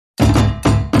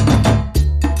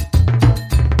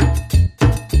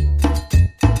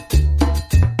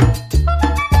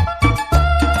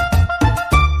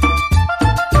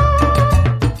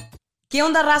¿Qué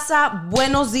onda, raza?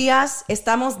 Buenos días.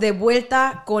 Estamos de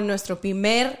vuelta con nuestro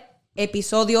primer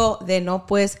episodio de No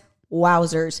Pues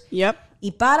Wowzers. Yep.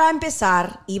 Y para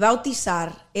empezar y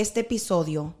bautizar este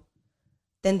episodio,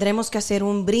 tendremos que hacer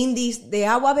un brindis de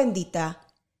agua bendita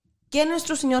que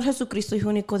nuestro Señor Jesucristo, Hijo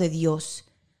único de Dios,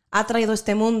 ha traído a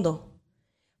este mundo.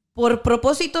 Por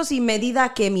propósitos y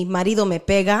medida que mi marido me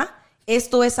pega,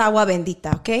 esto es agua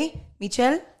bendita, ¿ok?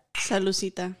 Michelle,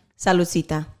 Saludcita.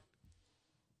 saludcita.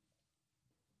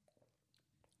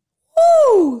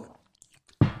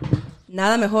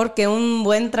 Nada mejor que un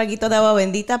buen traguito de agua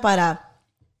bendita para...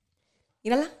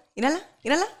 Mírala, mírala,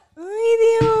 mírala.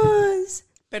 ¡Ay, Dios!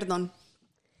 Perdón.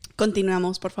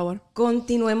 Continuamos, por favor.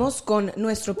 Continuemos con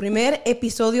nuestro primer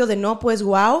episodio de No Pues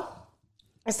Wow.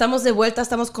 Estamos de vuelta,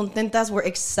 estamos contentas. We're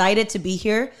excited to be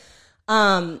here.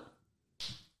 And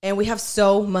we have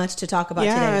so much to talk about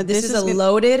today. This is a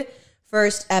loaded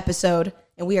first episode,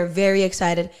 and we are very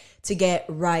excited to get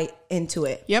right into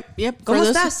it. Yep. ¿Cómo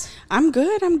estás? I'm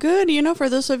good. You know, for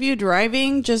those of you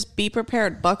driving, just be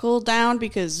prepared. Buckle down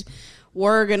because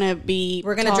we're going to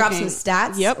drop some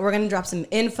stats. Yep. We're going to drop some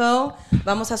info.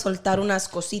 Vamos a soltar unas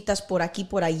cositas por aquí,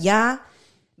 por allá.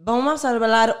 Vamos a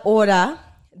hablar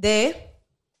ahora de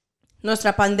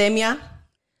nuestra pandemia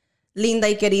linda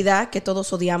y querida que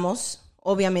todos odiamos.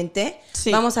 Obviamente.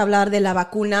 Sí. Vamos a hablar de la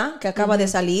vacuna que acaba de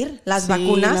salir. Las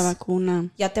vacunas. la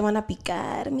vacuna. Ya te van a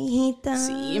picar, mijita.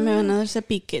 Sí, me van a dar ese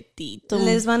piquetito.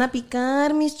 Les van a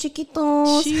picar, mis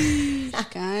chiquitos. Jeez,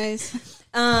 guys.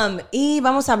 Y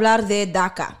vamos a hablar de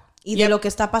DACA. Y de lo que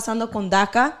está pasando con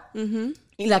DACA.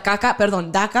 Y la caca,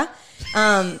 perdón, DACA.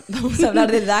 Vamos a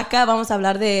hablar de DACA. Vamos a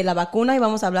hablar de la vacuna. Y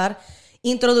vamos a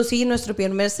introducir nuestro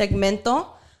primer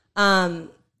segmento.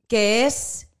 Que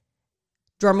es...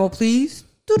 Drumroll, please.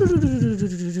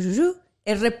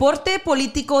 El reporte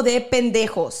político de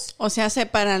pendejos. O sea,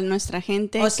 para nuestra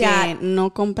gente que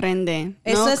no comprende.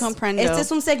 Este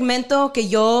es un segmento que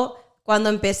yo, cuando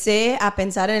empecé a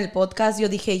pensar en el podcast, yo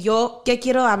dije, ¿qué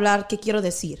quiero hablar? ¿Qué quiero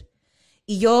decir?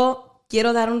 Y yo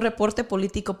quiero dar un reporte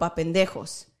político para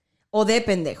pendejos. O de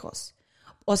pendejos.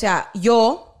 O sea,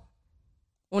 yo...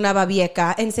 una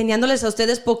babieca, enseñándoles a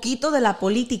ustedes poquito de la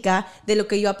política, de lo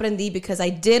que yo aprendí, because I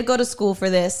did go to school for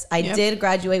this. I did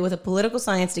graduate with a political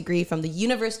science degree from the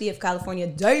University of California,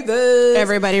 Davis.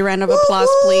 Everybody, round of applause,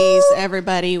 please.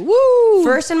 Everybody, woo!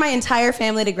 First in my entire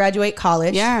family to graduate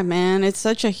college. Yeah, man, it's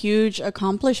such a huge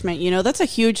accomplishment. You know, that's a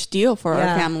huge deal for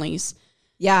our families.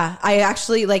 Yeah, I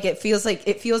actually, it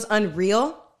feels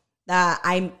unreal that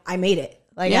I made it.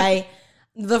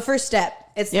 The first step.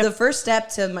 It's the first step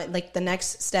to my, the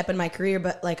next step in my career.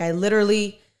 But I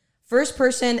literally first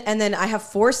person, and then I have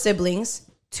 4 siblings.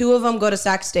 2 of them go to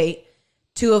Sac State.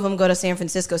 2 of them go to San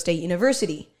Francisco State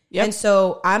University. Yep. And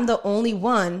so I'm the only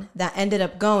one that ended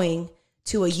up going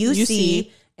to a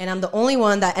UC. And I'm the only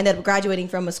one that ended up graduating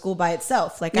from a school by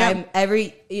itself.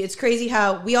 It's crazy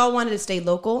how we all wanted to stay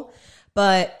local,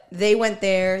 but they went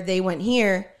there, they went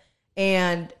here,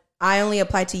 and I only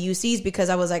applied to UCs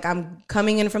because I was like, I'm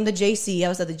coming in from the JC. I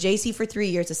was at the JC for 3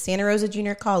 years, the Santa Rosa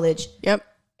Junior College. Yep.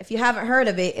 If you haven't heard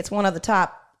of it, it's one of the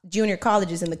top junior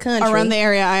colleges in the country. Around the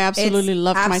area, I absolutely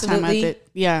loved my time at it.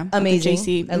 Yeah, amazing. At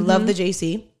the JC. I love the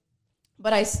JC.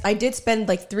 But I did spend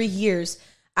 3 years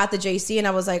at the JC, and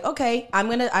I was like, okay, I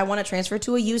want to transfer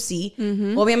to a UC.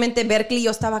 Obviamente Berkeley,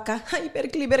 yo estaba acá. Ay,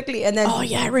 Berkeley. And then oh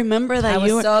yeah, I remember that. I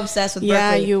was so obsessed with Berkeley.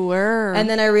 Yeah, you were. And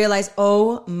then I realized,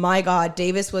 oh my God,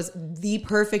 Davis was the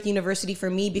perfect university for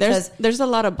me because there's a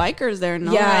lot of bikers there.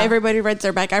 No, yeah, everybody rides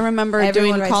their bike. I remember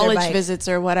doing college visits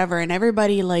or whatever, and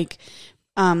everybody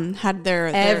had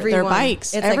their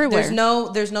bikes it's everywhere.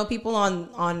 There's no people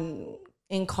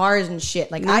in cars and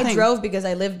shit. I drove because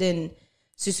I lived in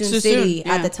Suisun City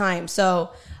at the time.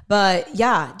 So, but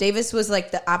yeah, Davis was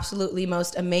the absolutely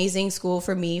most amazing school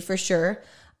for me, for sure.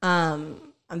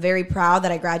 I'm very proud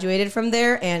that I graduated from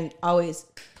there, and always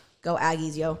go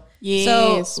Aggies, yo.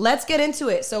 Yes. So let's get into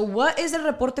it. So what is el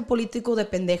reporte político de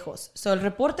pendejos? So el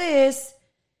reporte is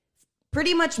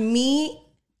pretty much me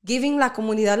giving la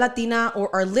comunidad latina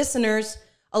or our listeners,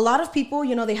 a lot of people,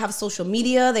 they have social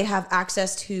media, they have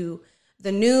access to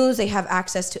the news, they have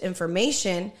access to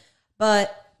information.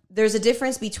 But there's a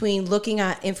difference between looking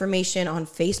at information on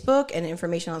Facebook and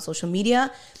information on social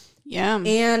media Yeah.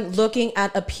 And looking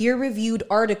at a peer-reviewed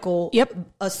article,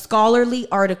 a scholarly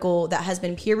article that has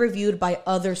been peer-reviewed by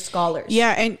other scholars.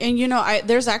 Yeah, and you know,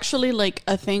 there's actually like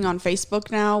a thing on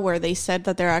Facebook now where they said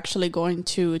that they're actually going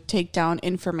to take down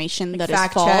information that is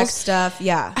false. Fact-check stuff,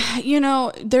 yeah. You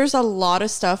know, there's a lot of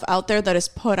stuff out there that is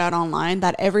put out online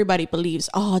that everybody believes,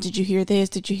 oh, did you hear this?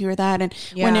 Did you hear that? And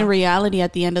when in reality,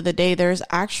 at the end of the day, there's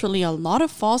actually a lot of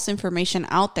false information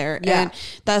out there. Yeah. And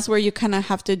that's where you kind of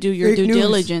have to do your due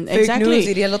diligence. Exactly. News,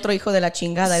 diría el otro hijo de la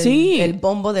chingada, el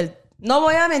bombo del... No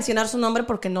voy a mencionar su nombre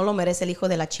porque no lo merece el hijo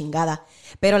de la chingada.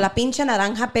 Pero la pinche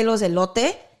naranja pelos de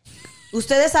elote,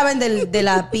 ustedes saben de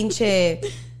la pinche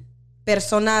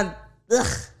persona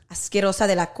asquerosa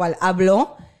de la cual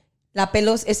habló.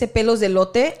 Ese pelos de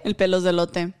elote. El pelos de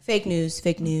elote. Fake news,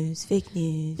 fake news, fake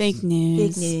news. Fake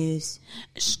news. Fake news.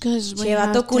 Che,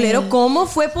 vato culero, ¿cómo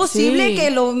fue posible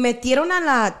que lo metieron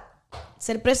a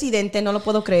ser presidente? No lo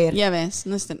puedo creer. Ya ves.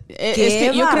 No es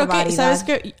que yo creo que, ¿sabes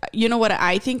qué? You know what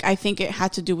I think? I think it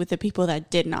had to do with the people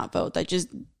that did not vote, that just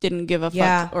didn't give a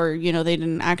fuck, or, you know, they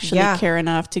didn't actually care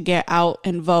enough to get out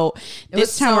and vote.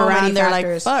 This time around, they're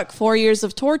like, fuck, 4 years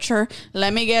of torture.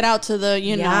 Let me get out to the,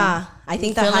 you know, I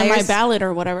think the fill in my ballot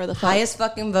or whatever the fuck. Highest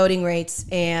fucking voting rates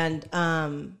and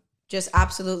just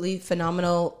absolutely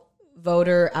phenomenal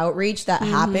voter outreach that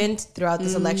happened throughout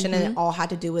this election, and it all had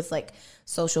to do with like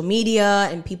social media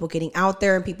and people getting out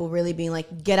there and people really being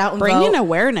like, get out and bringing vote.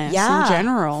 Awareness in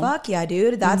general. Fuck yeah,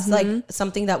 dude. That's like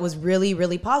something that was really,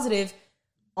 really positive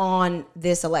on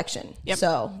this election.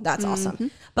 So that's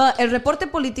awesome. But el reporte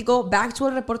político, back to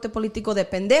el reporte político de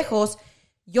pendejos,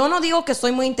 yo no digo que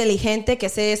soy muy inteligente, que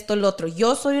sé esto, lo otro.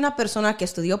 Yo soy una persona que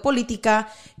estudió política,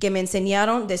 que me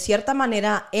enseñaron de cierta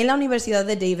manera en la Universidad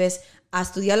de Davis a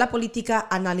estudiar la política,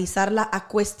 a analizarla, a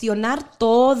cuestionar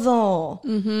todo.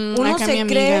 Uno se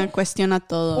cree, cuestiona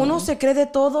todo. Uno se cree de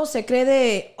todo, se cree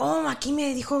de, oh, aquí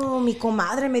me dijo mi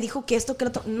comadre, me dijo que esto, que lo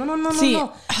otro. No.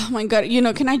 Oh my God. You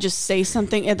know, can I just say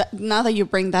something? Now that you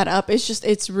bring that up,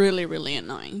 it's really, really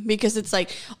annoying. Because it's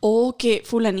like, oh, que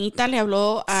fulanita le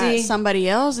habló a somebody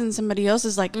else, and somebody else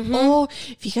is like, oh,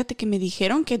 fíjate que me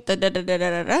dijeron que da, da, da, da,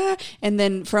 da, da. And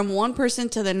then from one person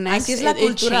to the next,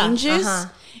 it changes.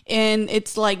 And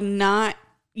it's like not,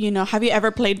 you know, have you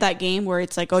ever played that game where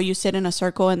it's like, oh, you sit in a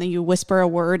circle and then you whisper a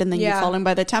word and then you fall in?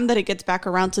 By the time that it gets back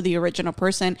around to the original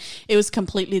person, it was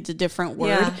completely the different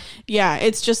word. Yeah,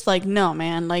 it's just like, no,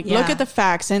 man. Like, look at the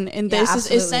facts. And this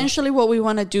is essentially what we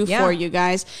want to do for you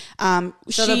guys.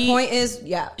 So the point is,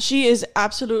 she is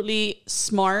absolutely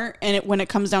smart. And when it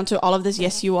comes down to all of this,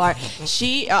 yes, you are.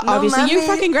 She, obviously, you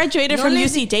fucking graduated from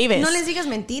UC Davis. No les digas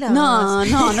mentira. No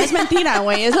es mentira,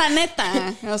 güey. Es la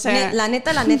neta. O sea, la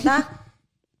neta.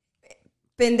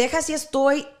 Pendeja sí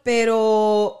estoy,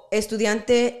 pero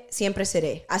estudiante siempre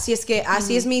seré. Así es que,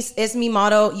 así es mi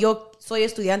motto. Yo soy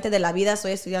estudiante de la vida,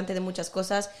 soy estudiante de muchas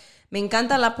cosas. Me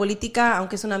encanta la política,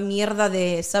 aunque es una mierda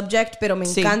de subject, pero me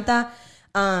encanta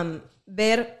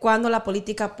ver cuándo la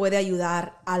política puede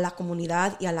ayudar a la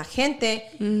comunidad y a la gente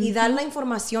y dar la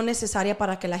información necesaria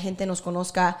para que la gente nos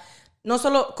conozca. No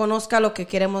solo conozca lo que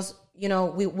queremos, you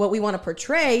know, what we want to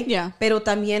portray, pero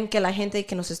también que la gente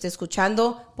que nos esté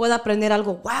escuchando pueda aprender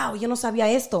algo. Wow, yo no sabía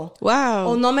esto. Wow.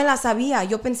 O no me la sabía.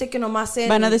 Yo pensé que nomás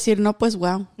van a decir, no, pues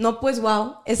wow. No, pues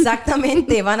wow.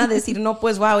 Exactamente. Van a decir, no,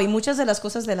 pues wow. Y muchas de las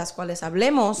cosas de las cuales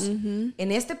hablemos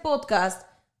en este podcast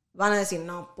van a decir,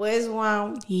 no, pues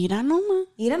wow. Mira nomás.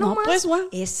 No, pues wow.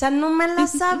 Esa no me la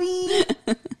sabía.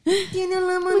 Tiene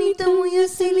la manita muy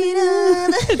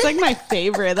acelerada. It's like my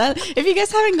favorite. If you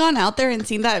guys haven't gone out there and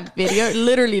seen that video,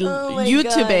 literally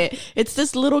YouTube it. It's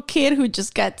this little kid who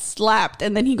just got slapped,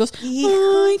 and then he goes,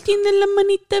 ay, tiene la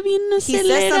manita bien acelerada. He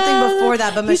said something before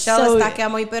that, but Michelle está que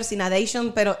muy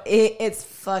persinadation, pero it's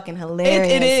fucking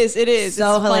hilarious. It is.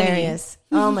 So it's hilarious. Funny.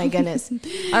 Oh my goodness.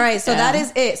 All right, so that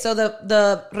is it. So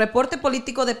the Reporte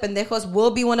Político de Pendejos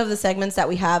will be one of the segments that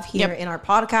we have here in our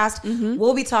podcast.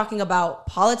 We'll be talking about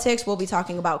politics. We'll be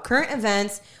talking about current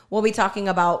events. We'll be talking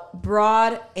about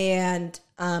broad and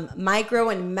micro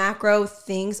and macro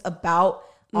things about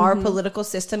our political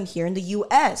system here in the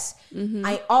U.S.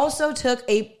 I also took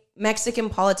a Mexican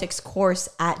politics course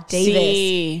at Davis.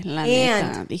 Sí, la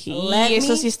neta. Dije,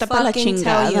 eso sí está para la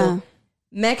chingada.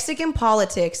 Mexican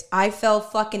politics, I fell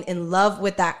fucking in love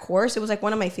with that course. It was like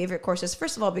one of my favorite courses.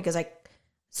 First of all, because I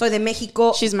soy de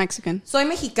México. She's Mexican. Soy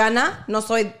mexicana. No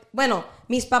soy... Bueno,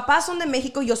 mis papás son de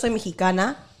México. Yo soy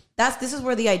mexicana. This is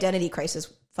where the identity crisis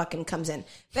fucking comes in.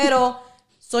 Pero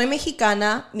soy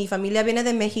mexicana. Mi familia viene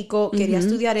de México. Quería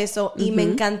estudiar eso. Y me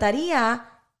encantaría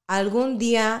algún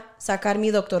día sacar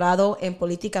mi doctorado en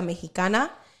política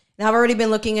mexicana. I've already been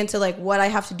looking into like what I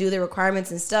have to do, the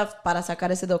requirements and stuff para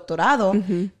sacar ese doctorado,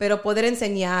 pero poder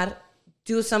enseñar,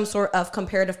 do some sort of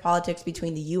comparative politics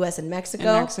between the U.S. and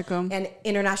Mexico, and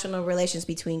international relations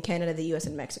between Canada, the U.S.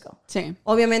 and Mexico. Sí.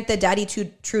 Obviamente, Daddy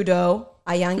Trudeau,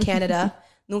 allá en Canadá,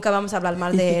 nunca vamos a hablar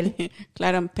mal de él.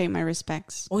 Claro, pay my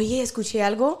respects. Oye, ¿escuché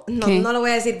algo? No, no lo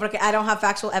voy a decir porque I don't have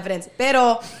factual evidence,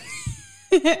 pero...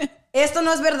 Esto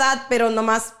no es verdad, pero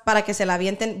nomás para que se la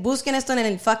avienten. Busquen esto en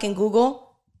el fucking Google.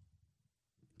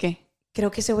 ¿Qué?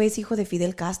 Creo que ese güey es hijo de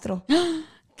Fidel Castro.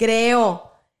 Creo.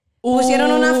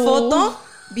 Pusieron una foto,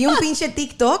 vi un pinche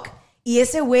TikTok y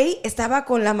ese güey estaba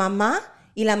con la mamá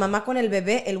y la mamá con el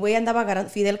bebé. El güey andaba agarrando,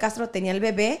 Fidel Castro tenía el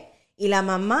bebé y la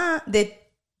mamá de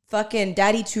fucking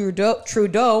Daddy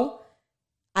Trudeau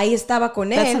ahí estaba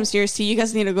con él. That's some serious tea. You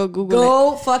guys need to go Google it.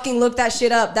 Go fucking look that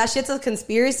shit up. That shit's a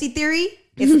conspiracy theory.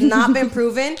 It's not been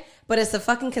proven, but it's a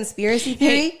fucking conspiracy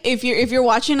theory. Hey, if you're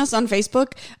watching us on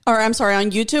Facebook, or I'm sorry,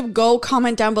 on YouTube, go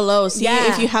comment down below. See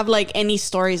if you have like any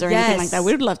stories or anything like that.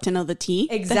 We'd love to know the tea.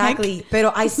 Exactly.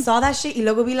 Pero I saw that shit y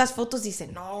luego vi las fotos y dice,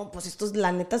 no, pues estos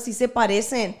la neta sí se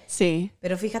parecen. Sí.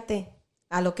 Pero fíjate,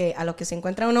 a lo que se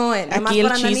encuentra uno, aquí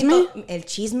el chisme. El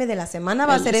chisme de la semana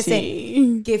va a ser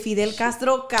ese, que Fidel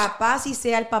Castro capaz y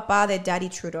sea el papá de Daddy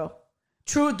Trudeau.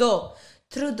 Trudeau.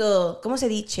 ¿Cómo se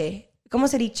dice?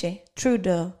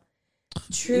 Trudeau.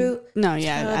 No,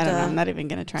 yeah, I don't know. I'm not even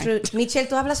going to try. Michelle,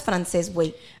 tú hablas francés,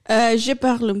 güey. Je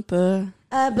parle un peu.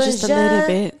 Just a little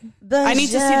bit. I need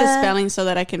to see the spelling so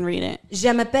that I can read it.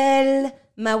 Je m'appelle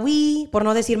Marie, por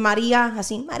no decir María,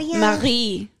 así, María.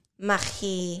 Marie.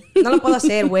 No lo puedo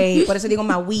hacer, güey. Por eso digo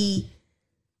Maui.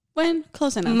 Bueno,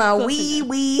 close enough.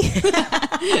 Maui.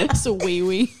 So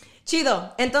wee.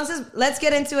 Chido. Entonces, let's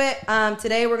get into it.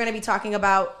 Today we're going to be talking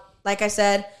about, like I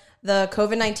said, the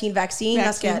COVID-19 vaccine.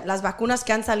 Las vacunas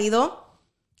que han salido.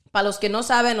 Para los que no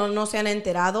saben o no se han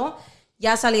enterado,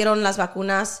 ya salieron las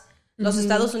vacunas. Los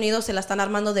Estados Unidos se la están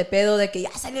armando de pedo de que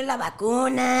ya salió la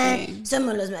vacuna,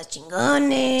 somos los más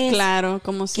chingones. Claro,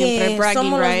 como siempre, bragging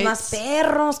somos rights. los más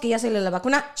perros, que ya salió la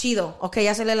vacuna. Chido, ok,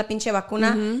 ya salió la pinche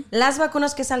vacuna. Las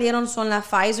vacunas que salieron son la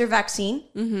Pfizer vaccine,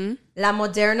 la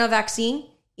Moderna vaccine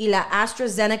y la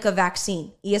AstraZeneca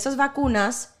vaccine. Y esas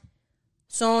vacunas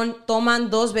toman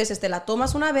 2 veces. Te la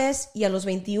tomas una vez y a los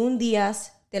 21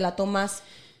 días te la tomas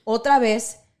otra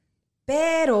vez.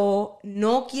 Pero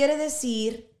no quiere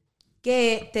decir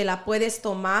que te la puedes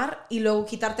tomar y luego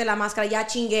quitarte la máscara. Ya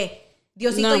chingué.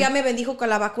 Diosito ya me bendijo con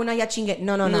la vacuna, ya chingué.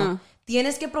 No.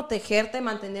 Tienes que protegerte,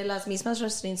 mantener las mismas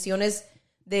restricciones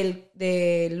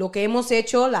de lo que hemos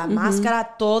hecho, la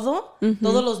máscara, todo.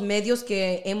 Todos los medios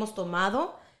que hemos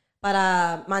tomado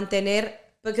para mantener...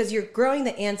 Because you're growing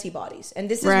the antibodies. And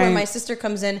this is where my sister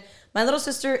comes in. My little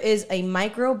sister is a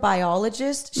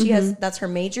microbiologist. That's her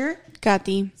major.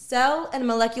 Katy. Cell and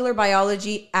molecular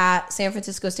biology at San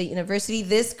Francisco State University.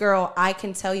 This girl, I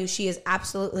can tell you, she is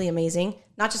absolutely amazing.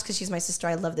 Not just because she's my sister.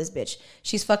 I love this bitch.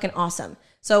 She's fucking awesome.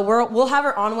 So we'll have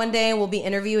her on one day and we'll be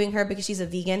interviewing her because she's a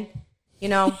vegan. You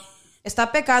know,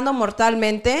 está pecando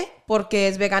mortalmente porque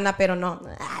es vegana, pero no.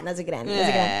 No se crean.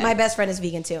 My best friend is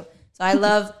vegan too. So I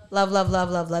love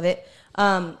it.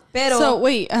 So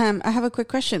wait, I have a quick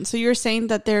question. So you're saying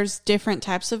that there's different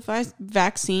types of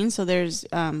vaccines. So there's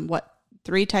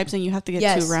 3 types and you have to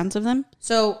get 2 rounds of them?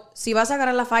 So si vas a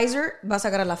agarrar la Pfizer, vas a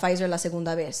agarrar la Pfizer la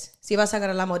segunda vez. Si vas a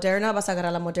agarrar la Moderna, vas a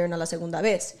agarrar la Moderna la segunda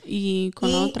vez. ¿Y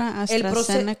con otra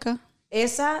AstraZeneca?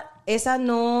 Esa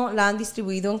no la han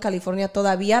distribuido en California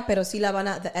todavía, pero sí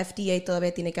la the FDA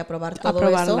todavía tiene que aprobar todo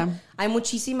eso. Hay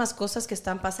muchísimas cosas que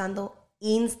están pasando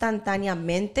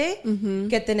instantáneamente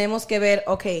que tenemos que ver,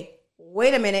 okay,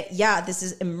 wait a minute, yeah, this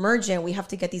is emergent, we have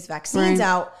to get these vaccines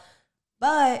out,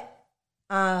 but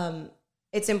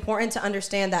it's important to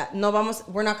understand that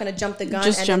we're not going to jump the gun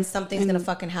then something's going to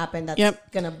fucking happen that's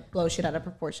going to blow shit out of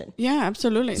proportion. Yeah,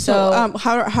 absolutely. So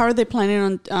how are they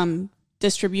planning on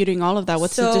distributing all of that?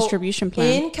 What's the distribution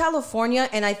plan? In California,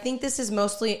 and I think this is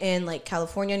mostly in like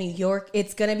California, New York,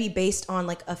 it's going to be based on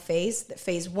like a phase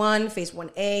 1, phase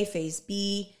 1A, phase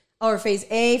B, or phase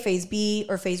A, phase B,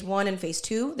 or phase 1 and phase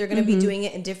 2. They're going to be doing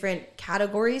it in different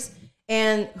categories.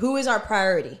 And who is our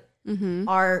priority?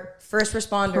 Our first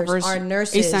responders, our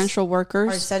nurses, essential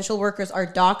workers, our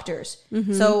doctors.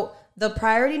 So the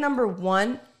priority number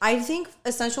 1, I think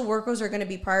essential workers are going to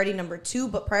be priority number 2,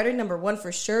 but priority number 1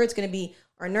 for sure, it's going to be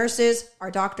our nurses, our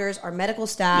doctors, our medical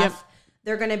staff.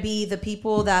 They're going to be the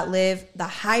people that live, the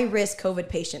high-risk COVID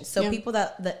patients. So people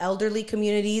the elderly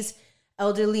communities,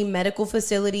 elderly medical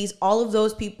facilities, all of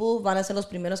those people van a ser los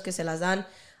primeros que se las dan.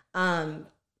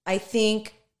 I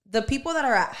think the people that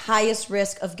are at highest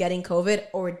risk of getting COVID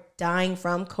or dying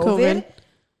from COVID.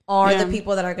 are the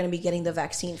people that are going to be getting the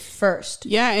vaccine first.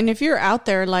 Yeah, and if you're out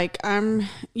there, like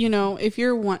if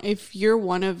you're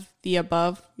one of the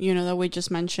above, that we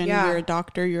just mentioned, you're a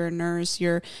doctor, you're a nurse,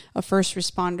 you're a first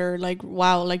responder, like,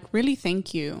 wow, like, really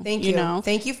thank you. Thank you.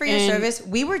 Thank you for your service.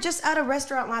 We were just at a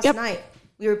restaurant last night.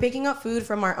 We were picking up food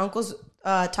from our uncle's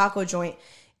taco joint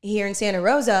here in Santa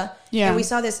Rosa. Yeah. And we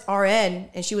saw this RN,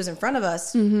 and she was in front of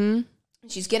us. Mm-hmm.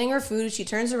 She's getting her food. She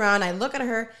turns around. I look at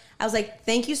her. I was like,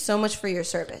 thank you so much for your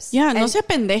service. Yeah, no se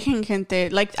pendejen, gente.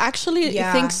 Like, actually,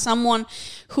 I think someone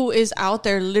who is out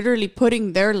there literally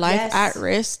putting their life at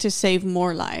risk to save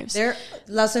more lives.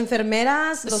 Las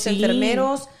enfermeras, los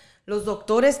enfermeros, los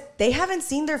doctores, they haven't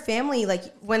seen their family. Like,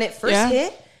 when it first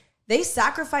hit, they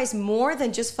sacrificed more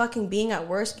than just fucking being at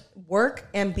work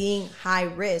and being high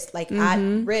risk. Like, at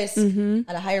risk,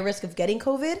 at a higher risk of getting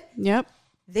COVID. Yep.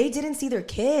 They didn't see their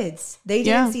kids. They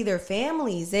didn't see their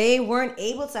families. They weren't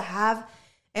able to have...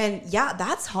 And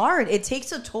that's hard. It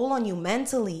takes a toll on you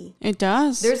mentally. It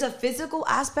does. There's a physical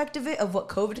aspect of it, of what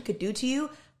COVID could do to you.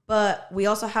 But we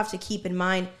also have to keep in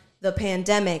mind the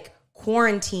pandemic,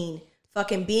 quarantine,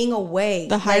 fucking being away.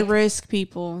 The high-risk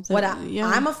people. What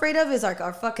I'm afraid of is like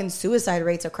our fucking suicide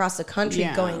rates across the country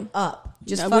going up.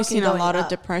 We've seen a lot of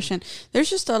depression. There's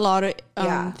just a lot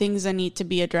of things that need to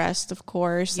be addressed, of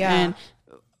course. Yeah. And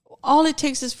all it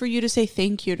takes is for you to say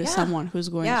thank you to someone who's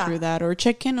going through that, or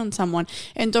check in on someone.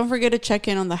 And don't forget to check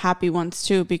in on the happy ones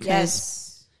too,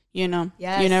 because, you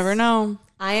never know.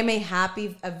 I am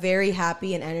a very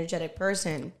happy and energetic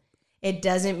person. It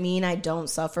doesn't mean I don't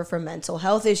suffer from mental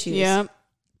health issues. Yeah.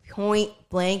 Point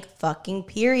blank fucking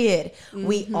period. Mm-hmm.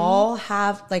 We all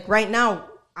have, like, right now,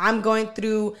 I'm going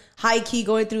through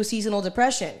seasonal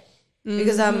depression.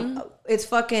 Because it's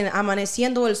fucking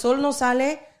amaneciendo, el sol no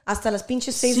sale hasta las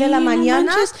pinches 6 de la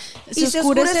mañana y se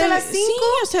oscurece a las 5. Sí,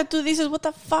 o sea, tú dices, what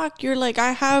the fuck? You're like,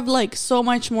 I have like so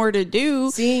much more to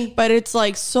do, but it's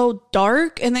like so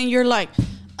dark, and then you're like,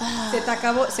 se te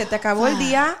acabó el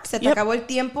día, se te acabó el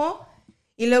tiempo,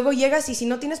 y luego llegas y si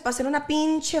no tienes para hacer una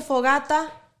pinche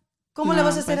fogata, ¿cómo le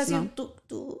vas a hacer así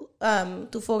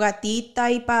tu fogatita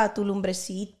y para tu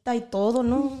lumbrecita y todo?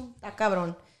 No, está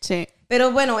cabrón. Sí.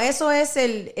 Pero bueno, eso es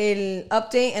el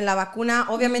update en la vacuna.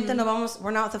 Obviamente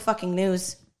we're not the fucking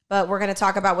news, but we're going to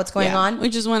talk about what's going on. We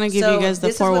just want to give you guys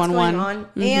the 411. What's going on.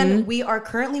 And we are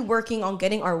currently working on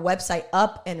getting our website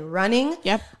up and running.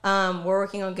 Yep. We're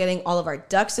working on getting all of our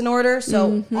ducks in order.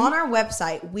 So on our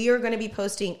website, we are going to be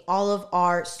posting all of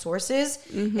our sources,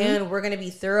 and we're going to be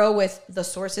thorough with the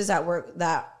sources that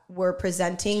we're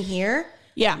presenting here.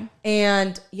 Yeah.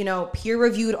 And,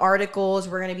 peer-reviewed articles.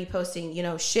 We're going to be posting,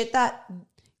 shit that...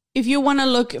 If you want to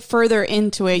look further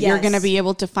into it, you're going to be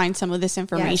able to find some of this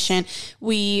information. Yes.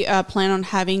 We plan on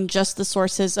having just the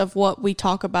sources of what we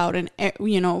talk about. And,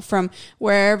 from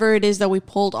wherever it is that we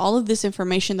pulled all of this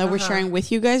information that we're sharing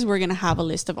with you guys, we're going to have a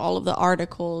list of all of the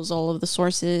articles, all of the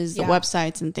sources, the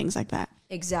websites, and things like that.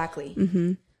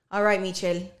 Exactly. All right,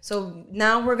 Michelle. So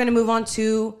now we're going to move on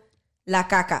to... la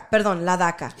DACA.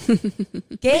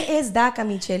 ¿Qué es DACA,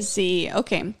 Michelle? Sí,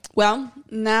 okay. Well,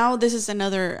 now this is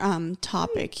another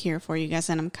topic here for you guys,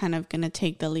 and I'm kind of going to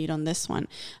take the lead on this one.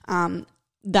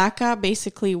 DACA,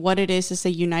 basically what it is a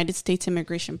United States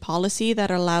immigration policy that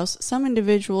allows some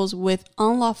individuals with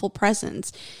unlawful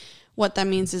presence. What that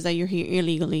means is that you're here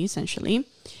illegally, essentially.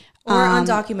 Or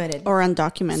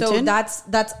undocumented. So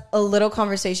that's a little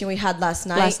conversation we had last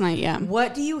night. Yeah.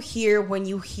 What do you hear when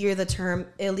you hear the term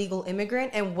illegal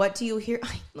immigrant? And what do you hear?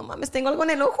 Ay, no mames, tengo algo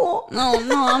en el ojo. No,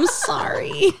 I'm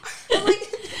sorry.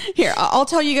 Here, I'll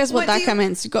tell you guys what DACA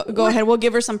means. Go ahead. We'll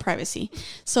give her some privacy.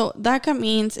 So DACA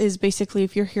means is basically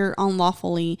if you're here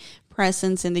unlawfully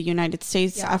present in the United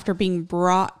States after being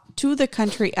brought to the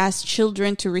country as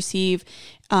children to receive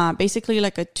basically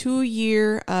like a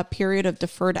 2-year period of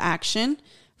deferred action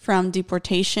from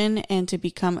deportation and to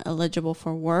become eligible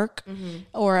for work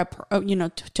or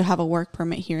to have a work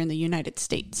permit here in the United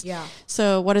States. Yeah.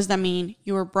 So what does that mean?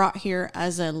 You were brought here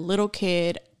as a little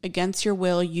kid against your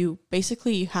will. You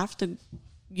have to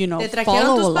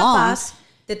follow along.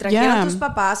 Te trajeron tus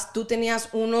papás, tú tenías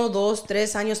 1, 2,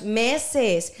 3 años,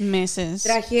 meses.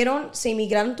 Se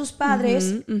inmigraron tus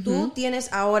padres, tú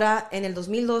tienes ahora, en el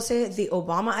 2012, the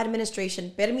Obama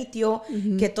administration permitió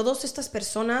que todas estas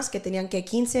personas que tenían que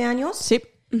 15 años,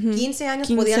 15 años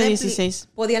 16.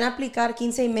 podían aplicar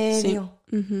 15 y medio.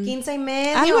 15 y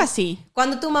medio. Algo así.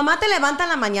 Cuando tu mamá te levanta en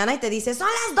la mañana y te dice, son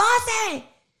las 12.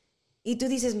 Y tú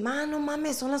dices, no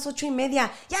mames, son las 8:30.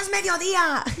 Ya es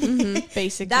mediodía.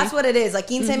 Basically. That's what it is. Like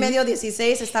 15 y medio,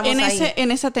 16, estamos ahí. En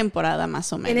esa temporada,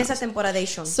 más o menos. En esa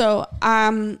temporadation. So,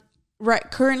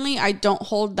 currently, I don't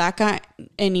hold DACA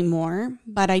anymore,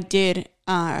 but I did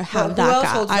have Who else DACA.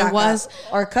 holds I DACA? was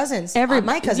our cousins,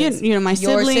 my cousins, you know, my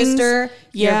your siblings, sister,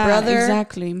 your brother,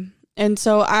 exactly. And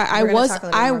so I was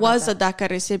a that.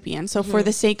 DACA recipient. So for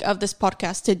the sake of this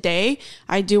podcast today,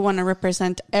 I do want to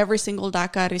represent every single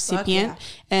DACA recipient,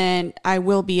 and I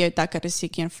will be a DACA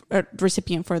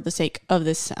recipient for the sake of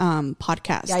this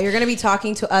podcast. Yeah, you're going to be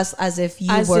talking to us as if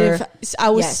I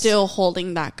was still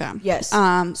holding DACA. Yes.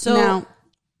 So now,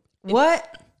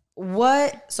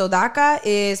 so DACA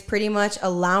is pretty much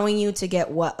allowing you to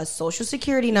get a social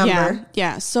security number.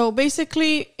 Yeah. So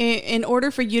basically, in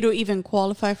order for you to even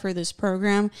qualify for this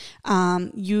program,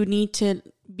 you need to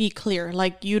be clear.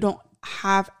 Like, you don't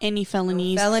have any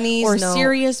felonies or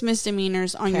serious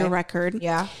misdemeanors on your record.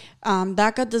 Yeah.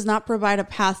 DACA does not provide a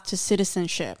path to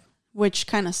citizenship, which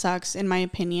kind of sucks in my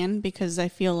opinion, because I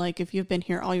feel like if you've been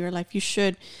here all your life, you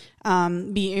should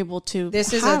be able to.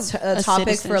 This is a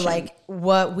topic for like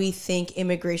what we think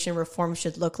immigration reform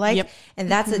should look like. And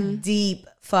that's a deep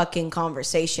fucking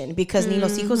conversation, because ni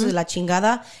los hijos de la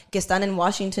chingada que están in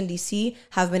Washington, D.C.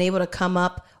 have been able to come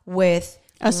up with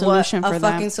a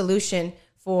fucking solution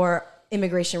for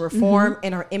immigration reform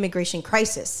and our immigration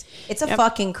crisis. It's a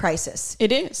fucking crisis.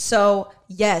 It is. So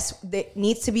yes, it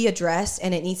needs to be addressed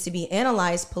and it needs to be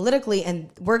analyzed politically. And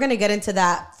we're going to get into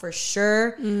that for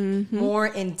sure more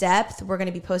in depth. We're going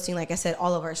to be posting, like I said,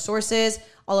 all of our sources,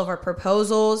 all of our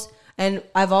proposals. And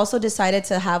I've also decided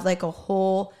to have like a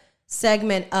whole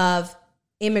segment of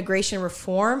immigration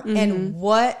reform and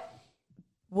what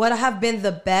have been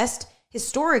the best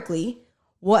historically,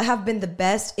 what have been the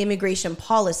best immigration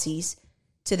policies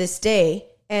to this day,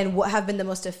 and what have been the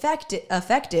most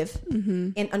effective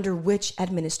and under which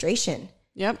administration.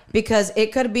 Yep. Because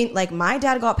it could have been like my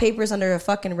dad got papers under a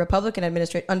fucking Republican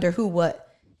administration. Under who? What?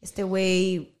 Este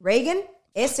way Reagan?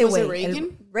 Ese way.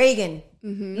 Reagan? Reagan.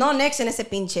 No, Nixon, ese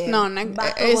pinche. No,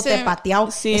 ese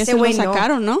pateado. Sí, ese güey lo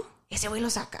sacaron, ¿no? Ese güey lo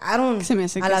sacaron Se me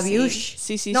hace a la sí. Bush.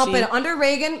 Sí, no, pero under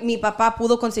Reagan, mi papá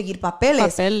pudo conseguir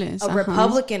papeles. A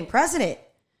Republican president.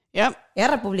 Yep.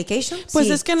 Yeah, Republication. Pues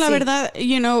es que en la verdad,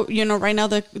 you know, right now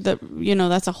the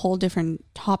that's a whole different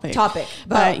topic.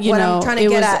 But you know, I'm trying to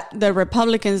get at the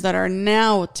Republicans that are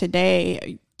now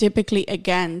today typically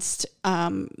against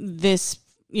this,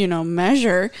 you know,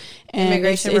 measure, and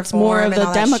it's more of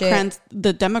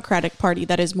the Democratic Party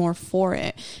that is more for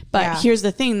it. But here's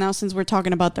the thing now, since we're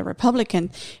talking about the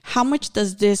Republican, how much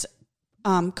does this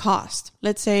cost?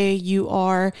 Let's say you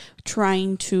are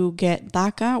trying to get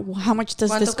DACA. How much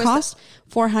does this cost?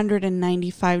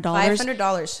 $495.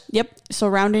 $500. Yep. So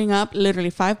rounding up, literally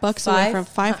 $5 away from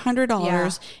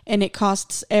 $500, and it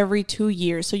costs every 2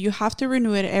 years. So you have to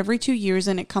renew it every 2 years,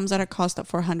 and it comes at a cost of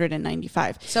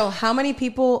 $495. So how many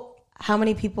people have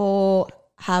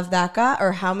DACA,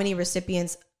 or how many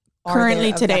recipients are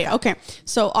currently today? DACA? Okay.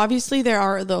 So obviously there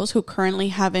are those who currently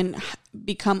haven't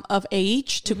become of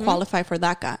age to qualify for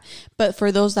DACA. But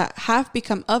for those that have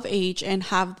become of age and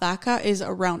have DACA is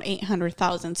around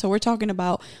 800,000. So we're talking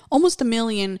about almost 1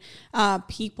 million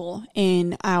people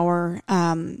in our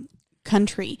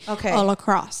country, all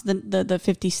across the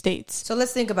 50 states. So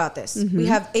let's think about this. We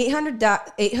have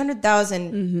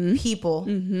 800,000 people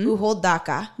who hold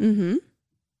DACA.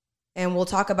 And we'll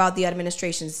talk about the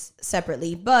administrations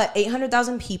separately. But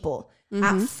 800,000 people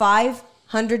at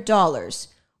 $500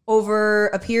 over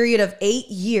a period of 8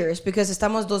 years, because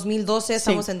estamos 2012,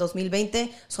 estamos en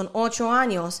 2020, son 8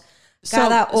 años.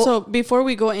 So before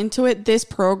we go into it, this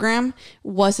program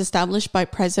was established by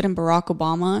President Barack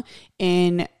Obama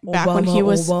back when he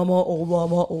was Obama.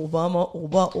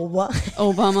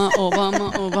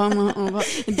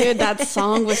 Dude, that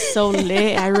song was so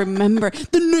lit. I remember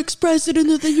the next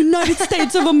president of the United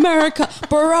States of America,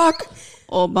 Barack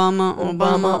Obama.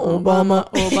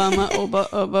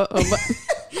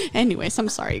 Anyways, I'm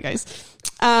sorry, guys.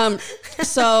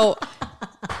 So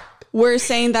we're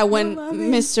saying that when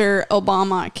Mr.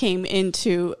 Obama came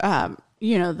into, the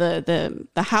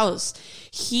House,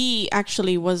 he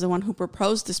actually was the one who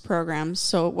proposed this program.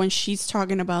 So when she's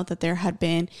talking about that there had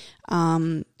been,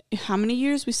 how many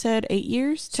years? We said 8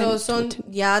 years?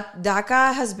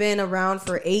 DACA has been around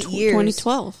for 8 years.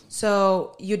 2012.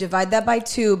 So you divide that by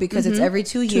 2 because it's every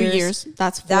 2 years. 2 years.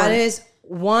 That's 4. That is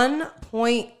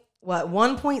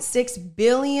 1.6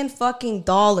 billion fucking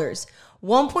dollars.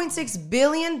 $1.6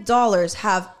 billion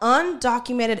have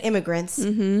undocumented immigrants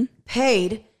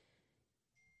paid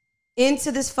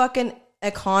into this fucking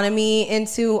economy,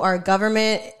 into our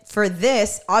government for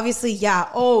this. Obviously,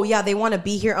 they want to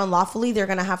be here unlawfully. They're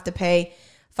going to have to pay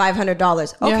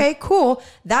 $500. Okay, cool.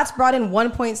 That's brought in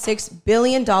 $1.6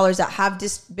 billion that have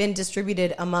been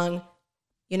distributed among,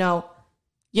 because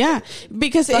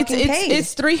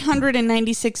it's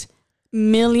 $396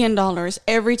 million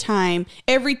every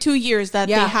 2 years that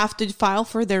they have to file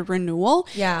for their renewal.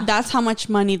 Yeah. That's how much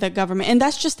money the government, and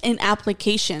that's just in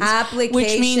applications.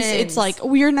 Which means it's like,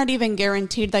 we're not even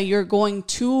guaranteed that you're going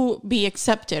to be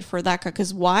accepted for DACA.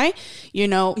 Because why? You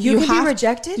know, you could be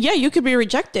rejected? Yeah, you could be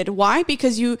rejected. Why?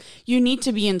 Because you need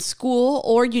to be in school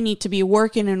or you need to be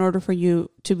working in order for you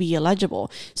to be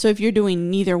eligible. So if you're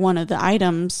doing neither one of the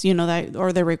items, you know, that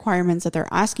or the requirements that they're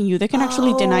asking you, they can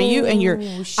actually deny you, and you're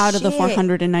out of the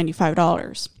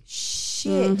 $495.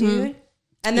 Shit, dude.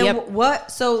 And then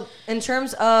what? So in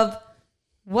terms of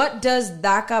what does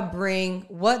DACA bring?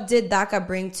 What did DACA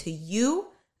bring to you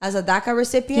as a DACA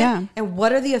recipient? Yeah. And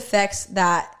what are the effects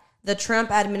that the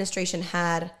Trump administration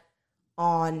had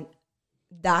on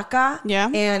DACA? Yeah.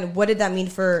 And what did that mean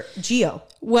for Gio?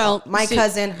 Well, my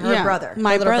cousin, her brother.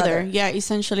 My brother. Yeah,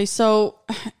 essentially. So,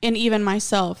 and even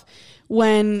myself,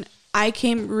 when I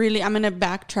came I'm going to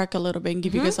backtrack a little bit and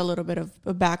give you guys a little bit of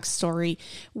a backstory.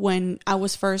 When I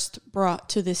was first brought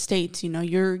to the States, you know,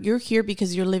 you're here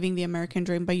because you're living the American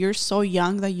dream, but you're so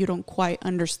young that you don't quite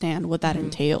understand what that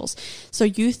entails. So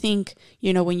you think,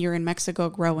 you know, when you're in Mexico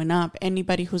growing up,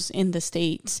 anybody who's in the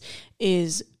States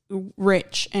is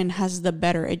rich and has the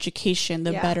better education,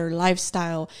 the better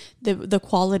lifestyle, the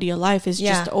quality of life is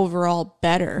just overall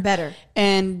better.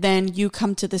 And then you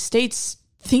come to the States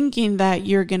thinking that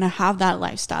you're gonna have that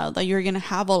lifestyle, that you're gonna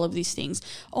have all of these things,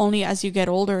 only as you get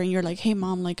older and you're like, hey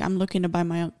mom, like I'm looking to buy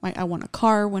my I want a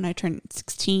car when I turn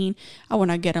 16, I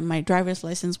want to get my driver's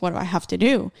license, what do I have to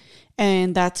do?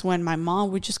 And that's when my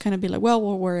mom would just kind of be like, well,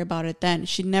 we'll worry about it then.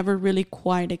 She never really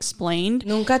quite explained.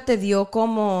 Nunca te dio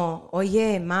como,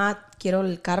 oye, ma, quiero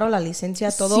el carro, la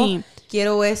licencia, todo. Sí.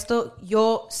 Quiero esto.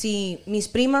 Yo, si mis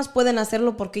primas pueden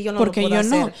hacerlo, porque yo no lo puedo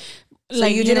hacer? No. So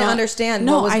like, you didn't understand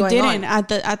what was going on? No, I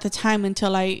didn't at the time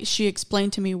until she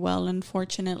explained to me, well,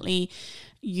 unfortunately,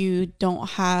 you don't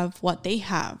have what they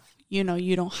have. You know,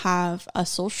 you don't have a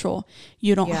social.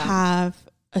 You don't have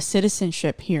a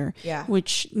citizenship here,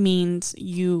 which means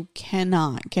you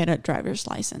cannot get a driver's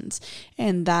license.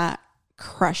 And that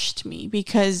crushed me,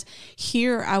 because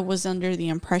here I was under the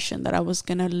impression that I was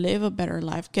going to live a better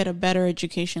life, get a better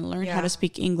education, learn how to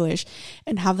speak English,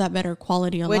 and have that better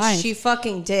quality of life. Which she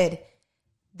fucking did.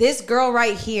 This girl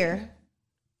right here,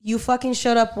 you fucking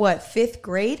showed up, what, 5th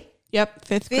grade? Yep,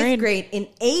 fifth grade. In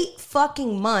 8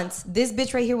 fucking months, this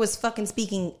bitch right here was fucking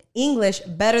speaking English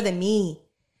better than me.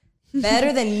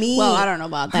 Better than me. Well, I don't know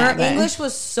about that. Her English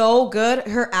was so good.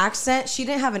 Her accent, she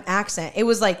didn't have an accent. It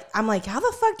was like, I'm like, how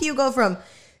the fuck do you go from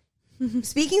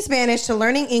speaking Spanish to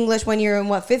learning English when you're in,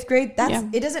 what, 5th grade?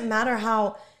 It doesn't matter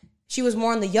how she was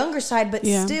more on the younger side, but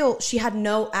still, she had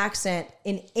no accent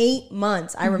in 8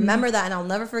 months. I remember that, and I'll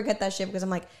never forget that shit, because I'm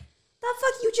like, the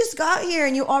fuck, you just got here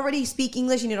and you already speak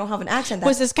English and you don't have an accent.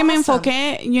 That's pues es que me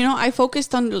enfoqué, you know, I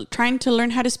focused on trying to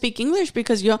learn how to speak English,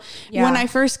 because when I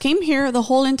first came here, the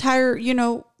whole entire, you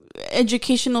know,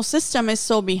 educational system is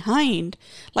so behind.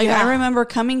 Like I remember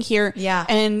coming here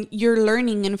and you're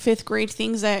learning in 5th grade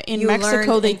things that in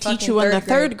Mexico they teach you in the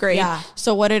 3rd grade. Yeah.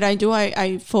 So what did I do?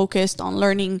 I focused on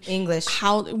learning English.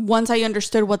 Once I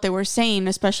understood what they were saying,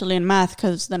 especially in math,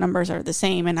 because the numbers are the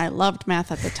same and I loved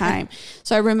math at the time.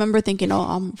 So I remember thinking,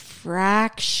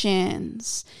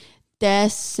 fractions,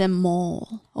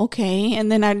 decimal, okay.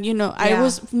 And then I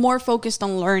was more focused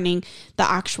on learning the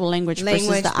actual language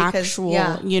versus the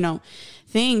actual you know,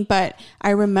 thing. But I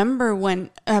remember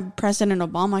when President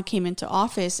Obama came into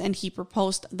office and he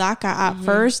proposed DACA at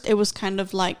first, it was kind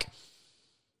of like,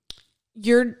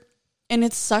 and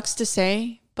it sucks to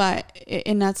say, but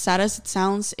in as sad as it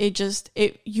sounds,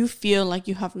 you feel like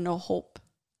you have no hope.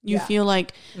 You feel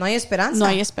like no hay esperanza. No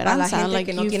hay esperanza. Like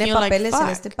que no you tiene feel like papeles en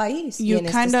este país. You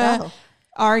kind of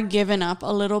are giving up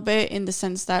a little bit, in the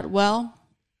sense that, well,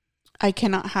 I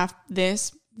cannot have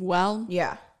this. Well,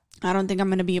 I don't think I'm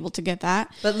going to be able to get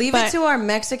that. But leave it to our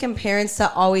Mexican parents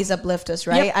to always uplift us,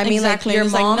 right? Yep, I mean, exactly. like your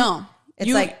mom. Like, no.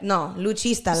 It's like, no,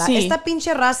 luchista. Esta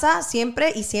pinche raza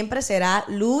siempre y siempre será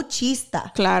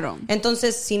luchista. Claro.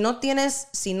 Entonces, si no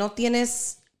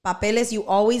tienes papeles, you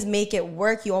always make it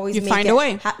work. You always find a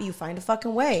way. You find a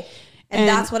fucking way. And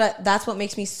that's what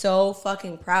makes me so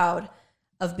fucking proud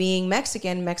of being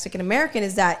Mexican American,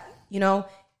 is that, you know,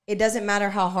 it doesn't matter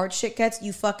how hard shit gets,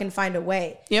 you fucking find a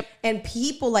way. Yep. And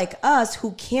people like us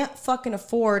who can't fucking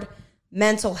afford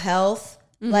mental health,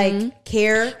 like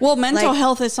care. Well, mental like,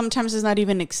 health is sometimes not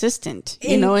even existent.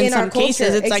 In some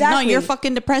cases, it's like, no, you're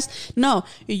fucking depressed. No,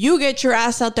 you get your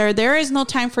ass out there. There is no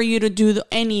time for you to do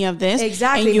any of this.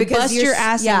 Exactly. And you bust your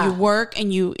ass and you work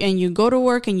and you go to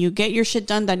work and you get your shit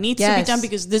done that needs to be done,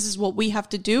 because this is what we have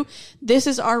to do. This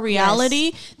is our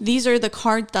reality. Yes. These are the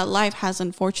cards that life has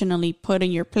unfortunately put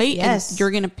in your plate. Yes. And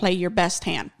you're going to play your best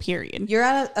hand, period. You're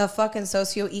at a fucking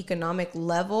socioeconomic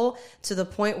level to the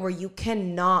point where you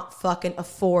cannot fucking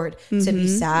afford to be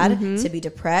sad, to be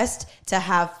depressed, to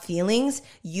have feelings.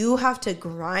 You have to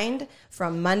grind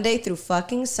from Monday through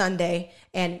fucking Sunday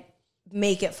and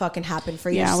make it fucking happen for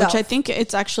yourself. Yeah, which I think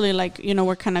it's actually like,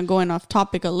 we're kind of going off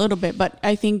topic a little bit, but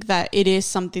I think that it is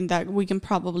something that we can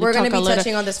probably We're going to be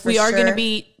touching on this for sure. We are going to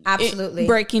be absolutely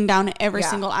breaking down every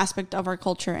single aspect of our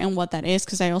culture and what that is,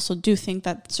 because I also do think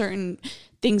that certain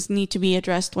things need to be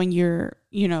addressed when you're,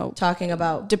 talking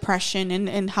about depression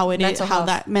and how it is, how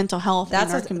that mental health in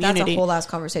our community. That's a whole ass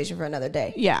conversation for another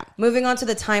day. Yeah. Moving on to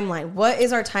the timeline. What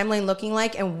is our timeline looking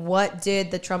like, and what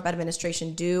did the Trump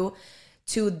administration do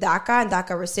to DACA and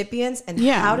DACA recipients, and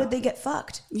how did they get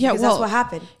fucked? Yeah, because that's what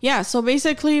happened. Yeah, so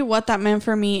basically what that meant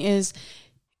for me is,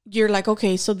 you're like,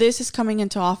 okay, so this is coming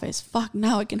into office. Fuck,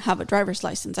 now I can have a driver's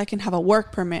license. I can have a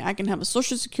work permit. I can have a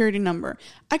social security number.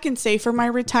 I can save for my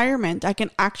retirement. I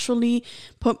can actually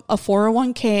put a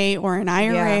 401k or an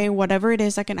IRA, whatever it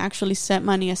is. I can actually set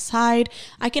money aside.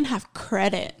 I can have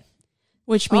credit,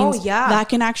 which means that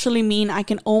can actually mean I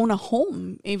can own a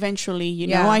home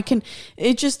eventually. I can,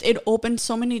 it opened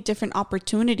so many different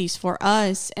opportunities for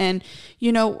us. And,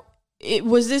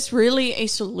 was this really a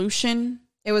solution?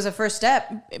 It was a first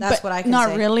step. That's what I can say.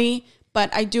 Not really. But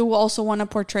I do also want to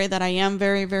portray that I am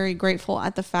very, very grateful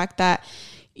at the fact that,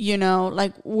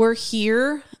 like, we're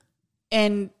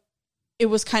and it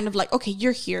was kind of like, okay,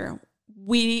 you're here.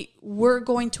 We're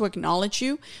going to acknowledge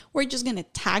you. We're just going to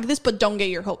tag this, but don't get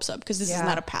your hopes up, because this is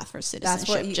not a path for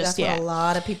citizenship. That's what a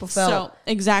lot of people felt. So,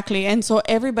 exactly. And so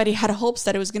everybody had hopes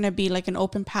that it was going to be like an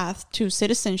open path to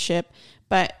citizenship,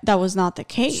 but that was not the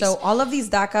case. So all of these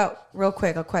DACA, real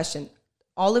quick, a question.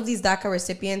 All of these DACA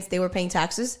recipients, they were paying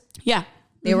taxes. Yeah.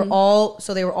 They were all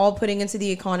putting into the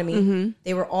economy.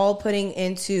 They were all putting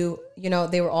into,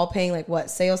 they were all paying like what?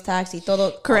 Sales tax y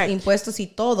todo. Correct. Impuestos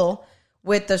y todo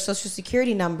with the social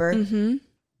security number.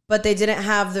 But they didn't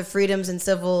have the freedoms and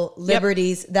civil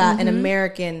liberties that an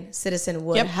American citizen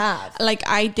would have. Like,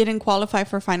 I didn't qualify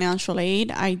for financial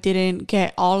aid. I didn't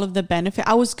get all of the benefit.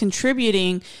 I was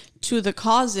contributing to the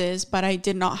causes, but I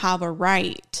did not have a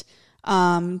right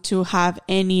to have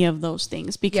any of those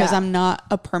things, because I'm not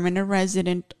a permanent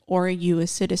resident or a U.S.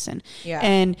 citizen.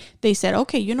 And they said,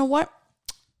 okay, you know what?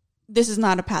 This is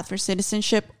not a path for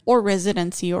citizenship or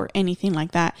residency or anything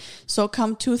like that. So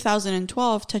come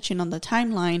 2012, touching on the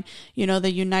timeline,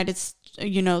 the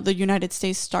United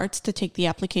States starts to take the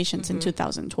applications in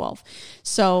 2012.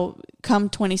 So come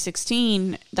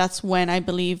 2016, that's when I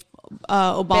believe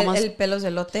Obama's El Pelos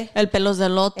de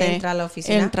Lote entra a la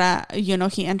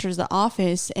oficina. He enters the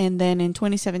office, and then in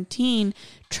 2017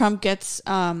 Trump gets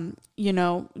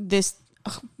this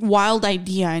wild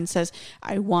idea and says,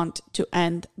 I want to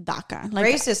end DACA. Like,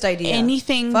 racist idea.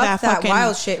 Anything that fucking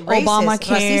wild shit. Racist.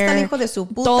 Obamacare. Racista, hijo de su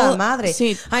puta madre.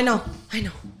 Sí. I know.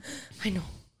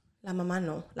 La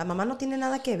mamá no tiene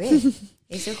nada que ver.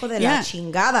 Es hijo de la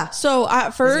chingada. So at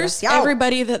first,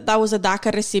 everybody that was a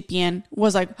DACA recipient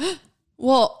was like,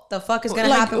 well, the fuck is going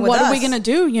to happen with what us? What are we going to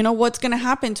do? What's going to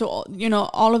happen to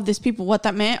all of these people? What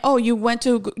that meant? Oh, you went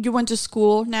to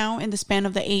school now in the span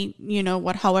of the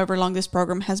 8, however long this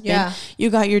program has been. Yeah.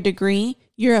 You got your degree.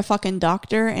 You're a fucking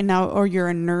doctor, and now, or you're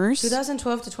a nurse.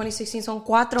 2012 to 2016 son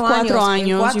 4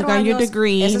 años. You got your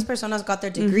degree. Esas personas got their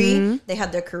degree. They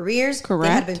had their careers. Correct.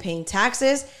 They had been paying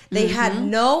taxes. They had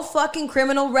no fucking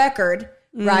criminal record.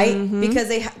 Right? Because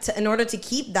they in order to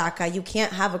keep DACA, you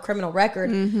can't have a criminal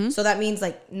record. So that means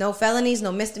like no felonies,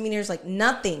 no misdemeanors, like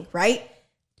nothing, right?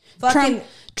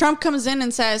 Trump comes in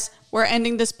and says, we're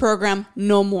ending this program,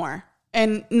 no more.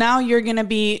 And now you're going to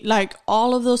be like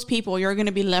all of those people, you're going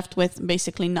to be left with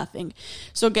basically nothing.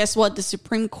 So guess what? The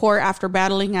Supreme Court, after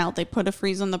battling out, they put a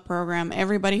freeze on the program.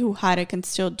 Everybody who had it can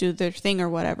still do their thing or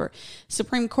whatever.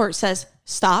 Supreme Court says,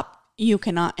 stop. You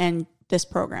cannot end this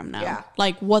program now. Yeah.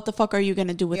 Like, what the fuck are you going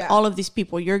to do with all of these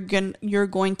people? You're going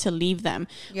to leave them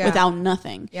without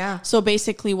nothing. Yeah. So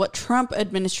basically what Trump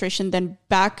administration then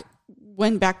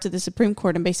went back to the Supreme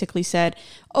Court and basically said,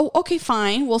 oh, okay,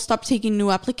 fine. We'll stop taking new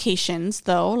applications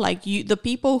though. Like the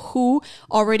people who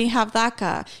already have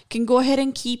DACA can go ahead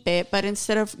and keep it. But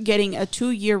instead of getting a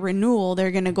 2-year renewal,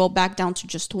 they're going to go back down to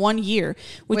just 1 year,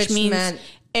 which means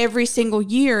every single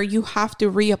year you have to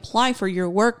reapply for your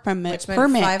work permit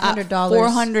 $500.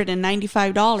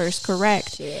 $495,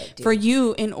 correct? Shit, for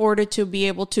you in order to be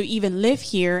able to even live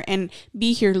here and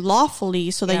be here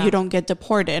lawfully so that you don't get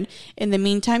deported. In the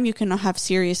meantime, you cannot have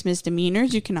serious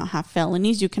misdemeanors, you cannot have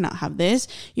felonies, you cannot have this,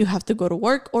 you have to go to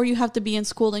work, or you have to be in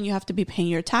school and you have to be paying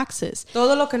your taxes.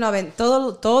 Todo lo que nos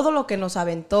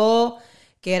aventó,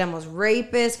 que éramos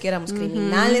rapists, que éramos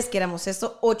criminales, que éramos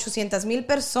esto, 800,000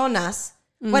 personas.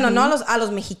 Bueno, no a los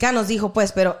mexicanos dijo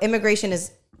pues, pero immigration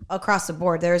is across the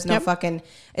board. There is no fucking,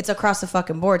 it's across the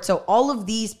fucking board. So all of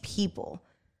these people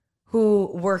who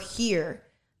were here,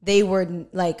 they were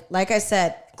like I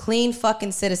said, clean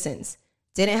fucking citizens.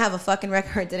 Didn't have a fucking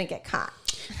record, didn't get caught.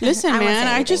 Listen, man,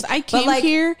 I came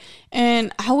here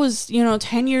and I was,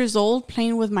 10 years old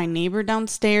playing with my neighbor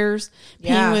downstairs,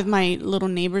 playing with my little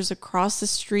neighbors across the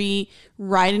street,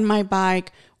 riding my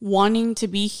bike, wanting to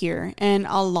be here. And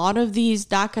a lot of these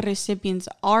DACA recipients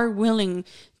are willing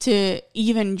to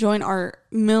even join our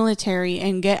military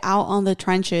and get out on the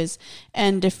trenches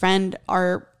and defend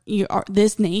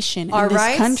this nation, our and this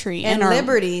rights country, and our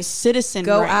liberties. Citizen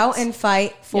go rights. out and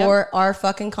fight for our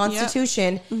fucking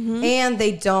constitution, and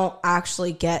they don't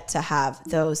actually get to have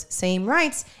those same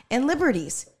rights and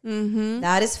liberties.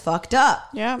 That is fucked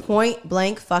up. Point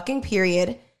blank fucking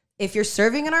period. If you're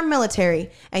serving in our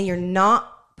military and you're not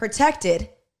protected,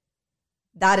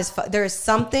 there is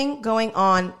something going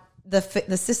on.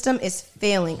 The system is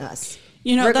failing us.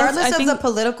 Regardless of the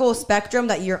political spectrum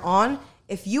that you're on,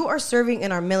 if you are serving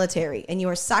in our military and you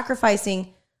are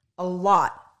sacrificing a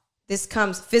lot, this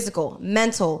comes physical,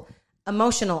 mental,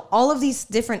 emotional, all of these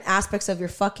different aspects of your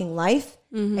fucking life,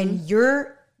 and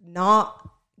you're not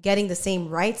getting the same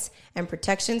rights and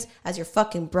protections as your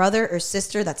fucking brother or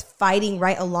sister that's fighting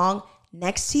right along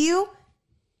next to you,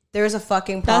 there's a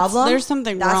fucking problem. There's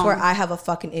something wrong. That's where I have a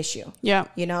fucking issue. Yeah.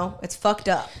 It's fucked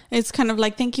up. It's kind of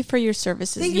like, thank you for your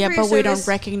services. But we don't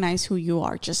recognize who you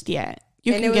are just yet.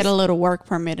 You can get a little work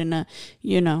permit and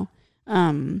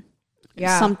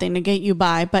something to get you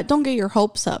by, but don't get your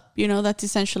hopes up. That's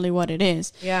essentially what it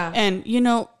is. Yeah. And,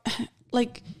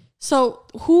 so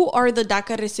who are the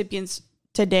DACA recipients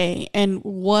today, and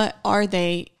what are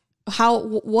they,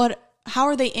 how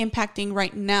are they impacting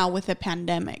right now with the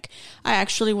pandemic? I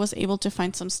actually was able to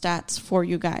find some stats for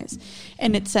you guys.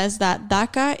 And it says that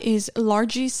DACA is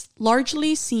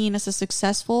largely seen as a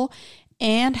successful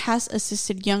and has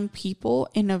assisted young people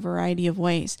in a variety of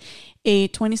ways. A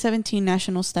 2017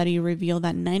 national study revealed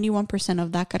that 91%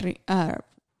 of DACA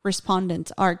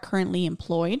respondents are currently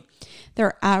employed.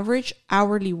 Their average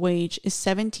hourly wage is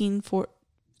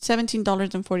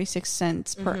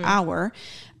 $17.46 per hour,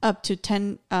 up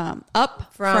from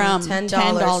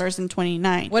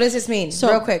 $10.29. What does this mean?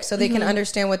 So, real quick, so they can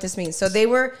understand what this means. So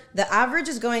the average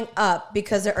is going up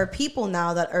because there are people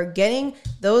now that are getting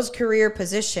those career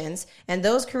positions, and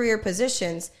those career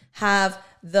positions have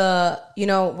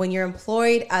when you're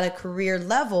employed at a career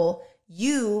level,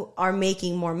 you are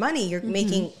making more money. You're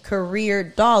making career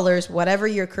dollars, whatever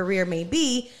your career may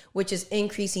be, which is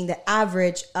increasing the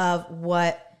average of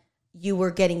what you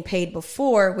were getting paid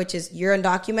before, which is you're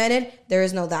undocumented. There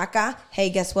is no DACA. Hey,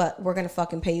 guess what? We're going to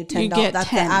fucking pay you $10. That's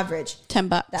the average. $10.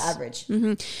 The average.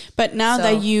 But now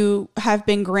that you have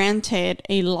been granted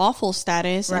a lawful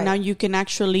status, and now you can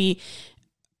actually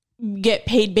get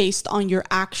paid based on your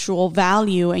actual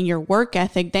value and your work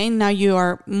ethic, then now you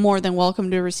are more than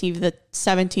welcome to receive the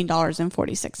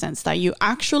 $17.46 that you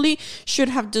actually should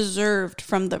have deserved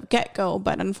from the get-go,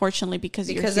 but unfortunately because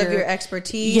of your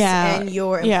expertise and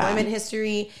your employment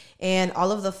history and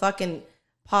all of the fucking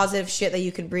positive shit that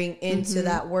you could bring into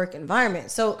that work environment.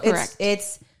 So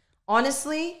it's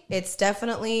honestly, it's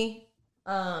definitely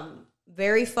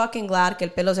very fucking glad que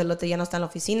el Pelos Elote ya no está en la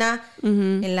oficina,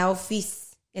 en la office,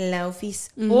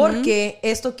 porque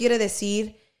esto quiere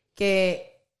decir que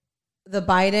the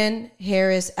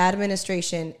Biden-Harris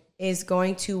administration is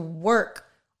going to work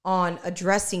on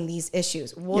addressing these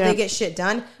issues. Will they get shit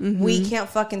done? We can't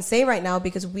fucking say right now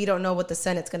because we don't know what the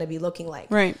Senate's going to be looking like.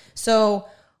 Right. So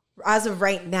as of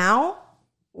right now,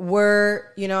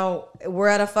 we're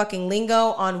at a fucking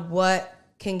lingo on what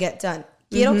can get done.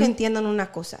 Quiero que entiendan una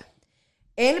cosa.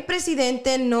 El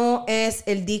presidente no es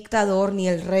el dictador ni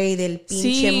el rey del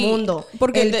pinche mundo.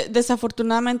 Porque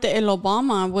desafortunadamente el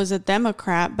Obama was a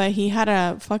Democrat, but he had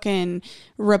a fucking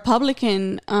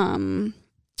Republican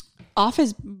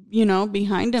office,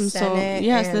 behind him. Senate, so,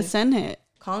 yes, the Senate.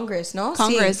 Congress, ¿no?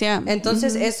 Congress, sí. Yeah.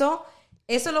 Entonces, eso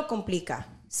lo complica.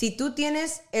 Si tú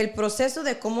tienes el proceso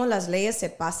de cómo las leyes se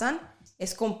pasan,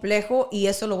 es complejo y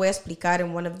eso lo voy a explicar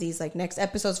en one of these like next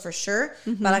episodes for sure,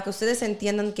 para que ustedes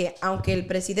entiendan que aunque el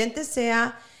presidente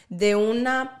sea de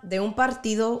un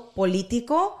partido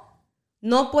político,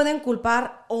 no pueden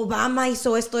culpar Obama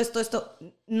hizo esto.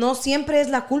 No siempre es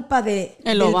la culpa del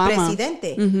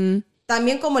presidente.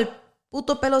 También como el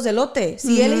puto pelos de elote.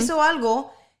 Si él hizo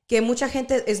algo que mucha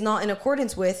gente is not in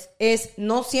accordance with,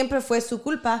 no siempre fue su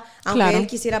culpa, aunque él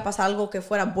quisiera pasar algo que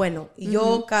fuera bueno. Y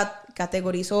yo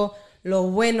categorizo lo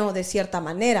bueno de cierta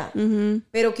manera.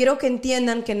 Pero quiero que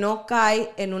entiendan que no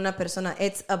cae en una persona.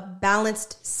 It's a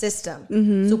balanced system.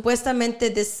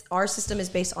 Supuestamente our system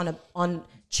is based on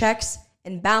checks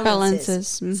and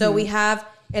balances. So we have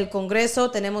el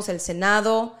Congreso, tenemos el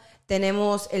Senado,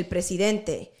 tenemos el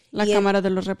presidente. La Cámara de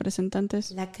los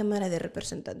Representantes. La Cámara de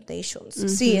Representantes.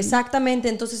 Sí, exactamente.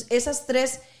 Entonces, esas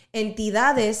tres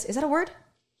entidades, ¿is that a word?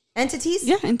 Entities?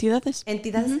 Yeah, entidades.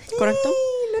 Correcto.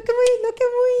 No que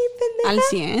muy pendeja. Al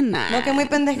 100. No que muy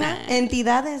pendeja.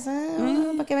 Entidades.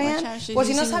 Para que vean. Por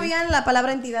si no sabían, la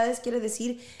palabra entidades quiere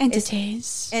decir...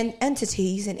 Entities.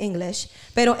 Entities en English.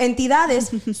 Pero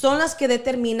entidades son las que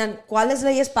determinan cuáles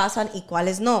leyes pasan y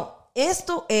cuáles no.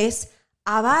 Esto es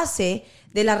a base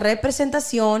de la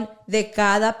representación de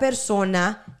cada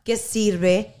persona que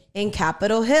sirve en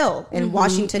Capitol Hill, en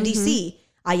Washington, D.C.,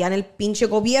 allá en el pinche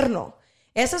gobierno.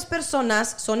 Esas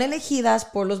personas son elegidas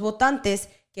por los votantes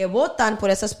que votan por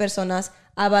esas personas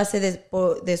a base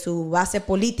de su base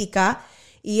política,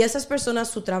 y esas personas,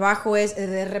 su trabajo es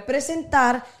de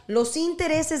representar los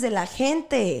intereses de la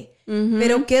gente.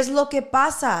 Pero ¿qué es lo que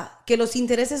pasa? Que los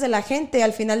intereses de la gente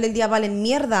al final del día valen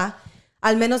mierda,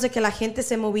 al menos de que la gente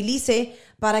se movilice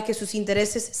para que sus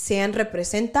intereses sean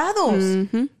representados.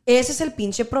 Ese es el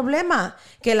pinche problema,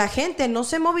 que la gente no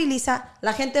se moviliza,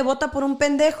 la gente vota por un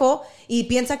pendejo y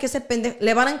piensa que ese pendejo,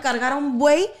 le van a encargar a un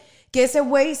güey, que ese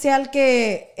güey sea el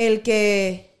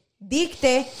que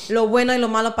dicte lo bueno y lo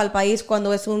malo para el país,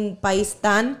 cuando es un país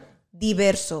tan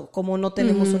diverso como no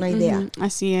tenemos una idea.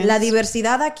 Así es. La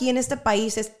diversidad aquí en este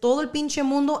país es todo el pinche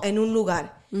mundo en un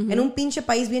lugar, en un pinche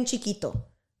país bien chiquito,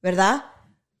 ¿verdad?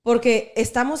 Porque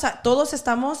todos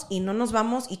estamos y no nos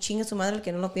vamos, y chingue su madre el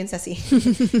que no lo piense así.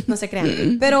 No se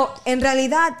crean. Pero en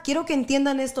realidad quiero que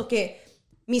entiendan esto, que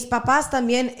mis papás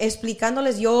también,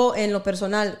 explicándoles yo en lo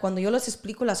personal, cuando yo les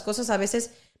explico las cosas, a veces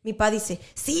mi papá dice,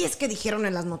 sí, es que dijeron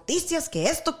en las noticias que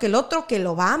esto, que el otro, que el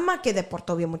Obama, que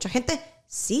deportó bien mucha gente.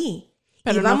 Sí.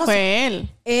 Pero no fue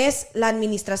él. Es la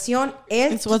administración.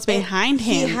 It's what's behind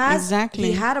him.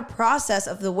 Exactly. He had a process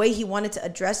of the way he wanted to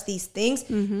address these things.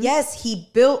 Yes,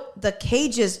 he built the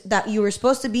cages that you were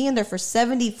supposed to be in there for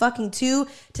 72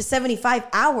 to 75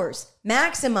 hours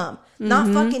maximum.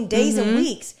 Not fucking days and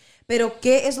weeks. Pero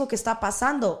 ¿qué es lo que está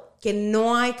pasando? Que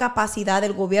no hay capacidad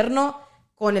del gobierno,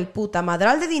 con el puta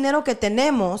madral de dinero que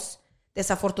tenemos.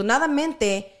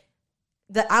 Desafortunadamente,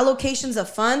 the allocations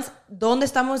of funds, ¿dónde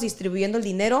estamos distribuyendo el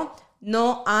dinero?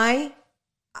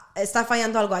 Está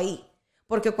fallando algo ahí.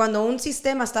 Porque cuando un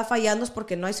sistema está fallando es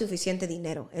porque no hay suficiente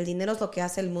dinero. El dinero es lo que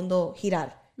hace el mundo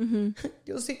girar.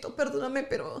 Diosito, perdóname,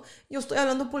 pero yo estoy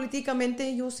hablando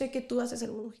políticamente. Yo sé que tú haces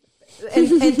el mundo girar.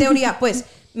 En teoría, pues,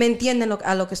 me entienden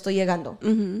a lo que estoy llegando.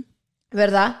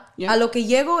 ¿Verdad? Yeah. A lo que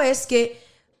llego es que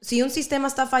si un sistema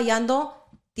está fallando,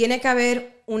 tiene que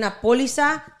haber una policy,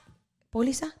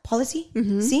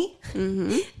 ¿sí?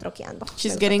 Troqueando.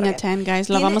 She's getting a 10, guys.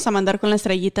 La vamos a mandar con la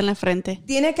estrellita en la frente.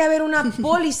 Tiene que haber una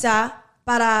póliza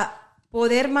para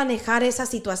poder manejar esa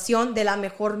situación de la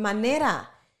mejor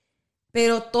manera.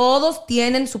 Pero todos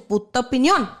tienen su puta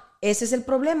opinión. Ese es el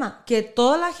problema, que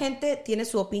toda la gente tiene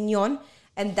su opinión,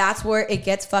 and that's where it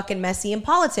gets fucking messy in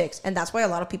politics, and that's why a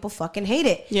lot of people fucking hate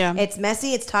it. Yeah. It's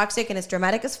messy, it's toxic, and it's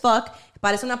dramatic as fuck.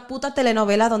 Parece una puta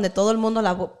telenovela donde todo el mundo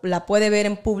la puede ver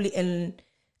en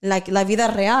la vida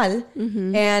real.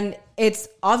 And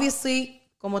it's obviously,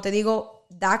 como te digo,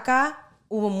 DACA,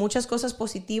 hubo muchas cosas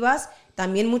positivas,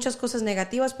 también muchas cosas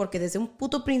negativas, porque desde un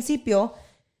puto principio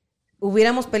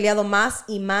hubiéramos peleado más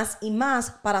y más y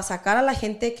más para sacar a la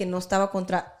gente que no estaba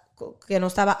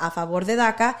a favor de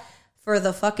DACA, for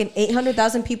the fucking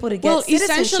 800,000 people to get citizenship.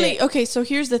 Well, essentially, okay, so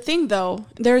here's the thing, though.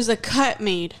 There's a cut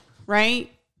made, right?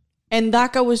 And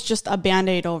DACA was just a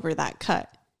Band-Aid over that cut.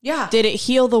 Yeah. Did it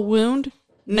heal the wound?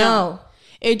 No.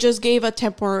 It just gave a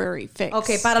temporary fix.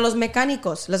 Okay, para los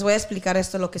mecánicos, les voy a explicar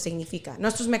esto lo que significa.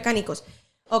 Nuestros mecánicos.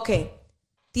 Okay,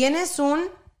 tienes un...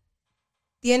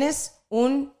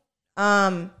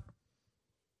 Ay,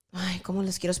 ¿cómo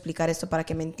les quiero explicar esto para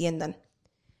que me entiendan?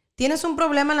 Tienes un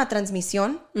problema en la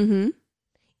transmisión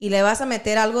y le vas a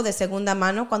meter algo de segunda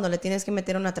mano cuando le tienes que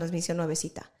meter una transmisión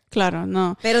nuevecita. Claro,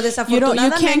 no. Pero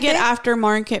desafortunadamente... You can't get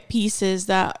aftermarket pieces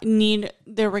that need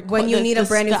when you need a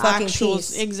brand new fucking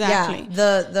piece. Exactly.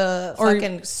 Yeah, the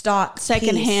fucking stock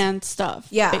secondhand stuff.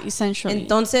 Yeah. Essentially.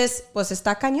 Entonces, pues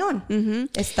está cañón.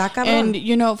 Está cabrón. And,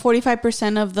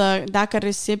 45% of the DACA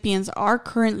recipients are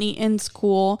currently in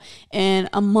school. And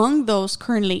among those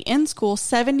currently in school,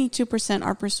 72%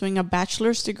 are pursuing a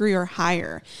bachelor's degree or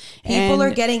higher. People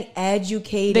are getting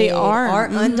educated. They are. Our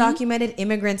undocumented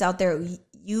immigrants out there,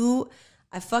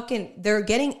 they're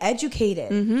getting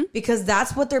educated because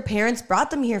that's what their parents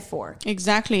brought them here for.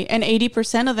 Exactly. And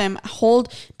 80% of them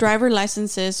hold driver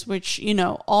licenses, which,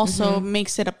 also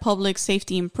makes it a public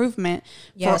safety improvement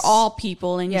for all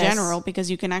people in general,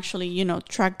 because you can actually,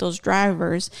 track those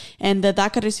drivers. And the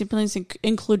DACA recipients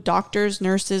include doctors,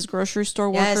 nurses, grocery store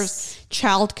workers,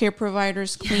 childcare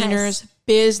providers, cleaners,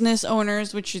 business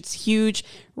owners, which is huge,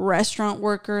 restaurant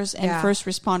workers, and first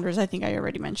responders. I think I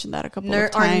already mentioned that a couple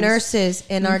of times. Our nurses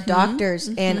and our doctors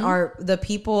and the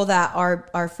people that are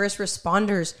our first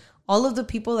responders, all of the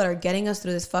people that are getting us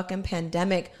through this fucking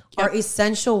pandemic are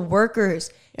essential workers.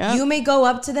 Yep. You may go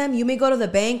up to them, you may go to the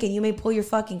bank, and you may pull your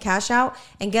fucking cash out,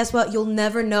 and guess what? You'll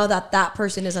never know that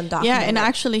person is undocumented. Yeah, and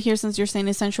actually here, since you're saying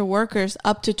essential workers,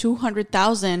 up to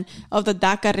 200,000 of the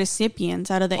DACA recipients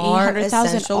out of the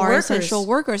 800,000 are essential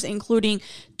workers, including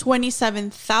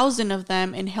 27,000 of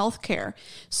them in healthcare.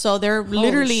 So they're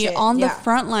literally on the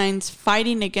front lines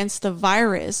fighting against the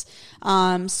virus.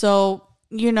 So,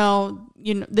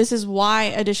 this is why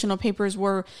additional papers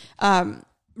were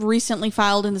recently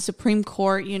filed in the Supreme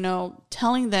Court,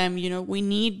 telling them, we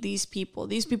need these people.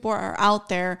 These people are out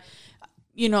there.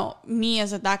 Me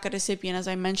as a DACA recipient, as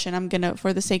I mentioned, I'm going to,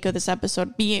 for the sake of this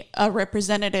episode, be a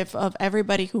representative of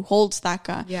everybody who holds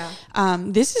DACA. Yeah.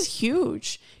 This is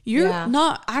huge. You're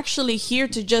not actually here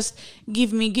to just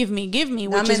give me,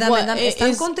 which is what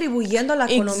están contribuyendo a la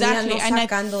economía, exactly.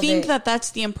 And I think that's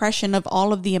the impression of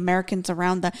all of the Americans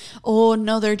around that. Oh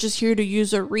no, they're just here to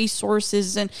use our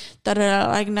resources and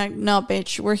like no,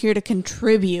 bitch, we're here to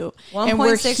contribute.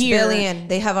 1.6 billion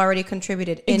they have already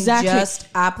contributed in just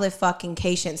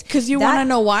applications. Because you want to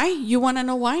know why? You want to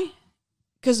know why?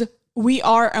 Because we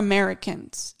are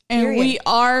Americans. And we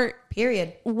are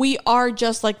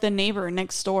just like the neighbor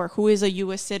next door who is a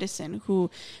U.S. citizen,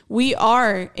 we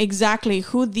are exactly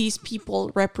who these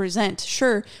people represent.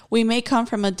 Sure, we may come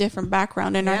from a different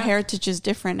background and our heritage is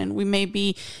different, and we may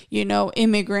be,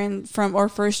 immigrant from or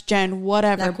first gen,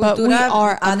 whatever, but we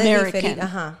are American.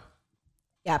 Yeah,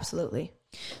 absolutely.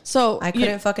 So I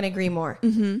couldn't fucking agree more.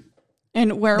 Mm-hmm.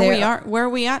 And where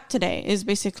we at today is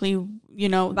basically,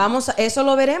 eso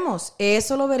lo veremos.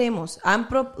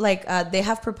 They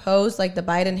have proposed, like the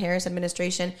Biden-Harris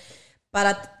administration,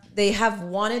 they have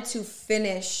wanted to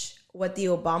finish what the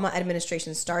Obama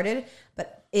administration started,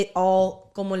 but it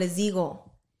all, como les digo,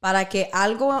 para que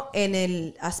algo en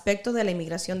el aspecto de la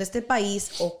inmigración de este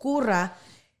país ocurra,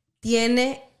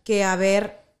 tiene que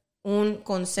haber un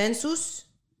consensus.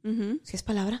 ¿Sí es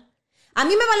palabra? A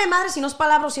mí me vale madre si no es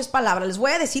palabra o si es palabra. Les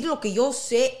voy a decir lo que yo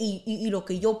sé y lo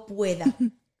que yo pueda.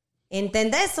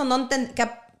 ¿Entendés o no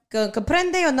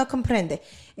comprende o no comprende?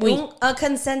 Un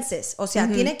consensus. O sea,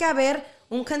 tiene que haber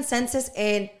un consensus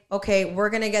en, okay, we're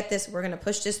going to get this, we're going to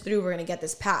push this through, we're going to get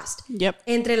this passed. Yep.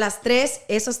 Entre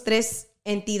esas tres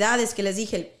entidades que les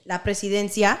dije, la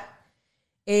presidencia,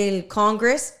 el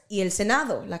Congress y el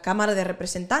Senado, la Cámara de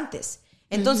Representantes.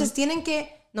 Entonces tienen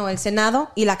que... No, el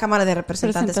Senado y la Cámara de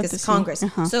Representantes, que es Congress.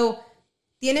 So,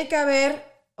 tiene que haber,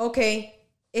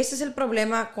 ese es el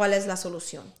problema, ¿cuál es la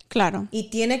solución? Claro. Y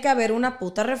tiene que haber una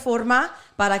puta reforma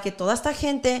para que toda esta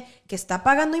gente que está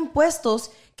pagando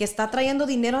impuestos, que está trayendo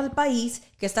dinero al país,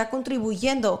 que está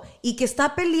contribuyendo y que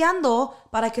está peleando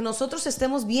para que nosotros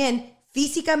estemos bien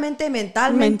físicamente,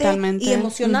 mentalmente. Y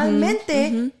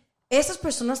emocionalmente, esas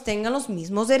personas tengan los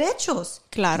mismos derechos.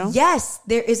 Claro. Yes,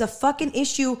 there is a fucking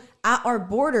issue at our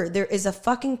border. There is a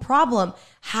fucking problem.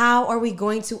 How are we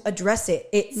going to address it?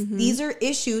 These are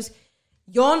issues.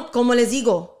 Yo, como les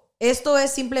digo, esto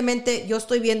es simplemente, yo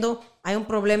estoy viendo, hay un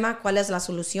problema, ¿cuál es la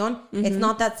solución? It's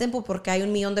not that simple porque hay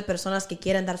 1 millón de personas que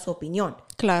quieren dar su opinión.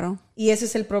 Claro. Y ese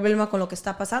es el problema con lo que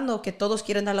está pasando, que todos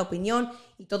quieren dar la opinión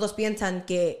y todos piensan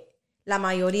que la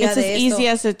mayoría de esto... It's as easy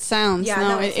as it sounds.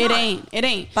 Yeah, it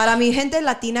ain't. Para mi gente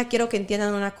latina, quiero que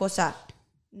entiendan una cosa.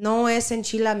 No es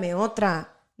enchilame otra.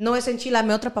 No es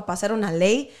enchilame otra para pasar una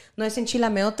ley. No es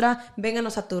enchilame otra.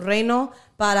 Vénganos a tu reino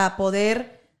para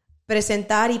poder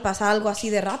presentar y pasar algo así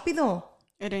de rápido.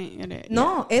 It ain't.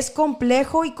 No, es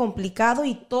complejo y complicado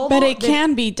y todo. But it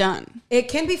can be done. It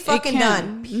can be fucking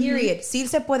done. Period. Sí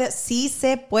se puede. Sí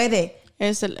se puede.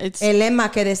 El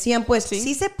lema que decían, pues,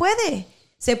 sí se puede.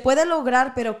 Se puede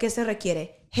lograr, pero ¿qué se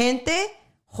requiere? Gente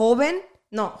joven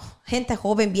no, gente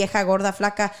joven, vieja, gorda,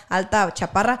 flaca, alta,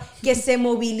 chaparra, que se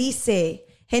movilice.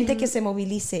 Gente que se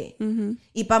movilice.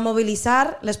 Y para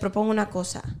movilizar, les propongo una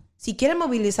cosa. Si quieren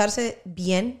movilizarse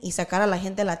bien y sacar a la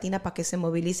gente latina para que se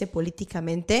movilice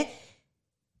políticamente,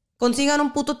 consigan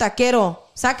un puto taquero.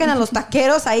 Saquen a los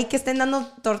taqueros ahí que estén dando,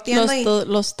 torteando.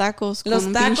 Los tacos con los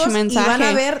un tacos pinche mensaje. Y van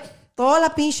a ver toda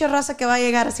la pinche raza que va a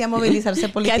llegar así a movilizarse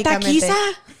políticamente. ¿Qué taquiza?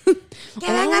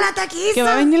 ¡Que venga la taquiza! Que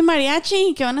va a venir el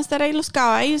mariachi, que van a estar ahí los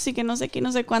caballos y que no sé qué,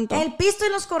 no sé cuánto. El pisto y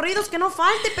los corridos, que no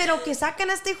falte, pero que saquen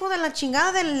a este hijo de la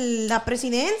chingada de la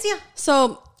presidencia.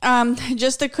 So,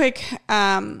 just a quick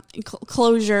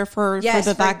closure for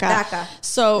the DACA.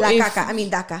 So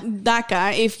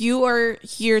DACA. If you are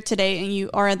here today and you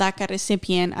are a DACA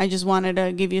recipient, I just wanted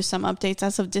to give you some updates.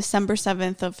 As of December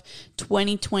 7th of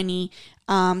 2020,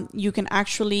 you can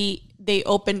actually, they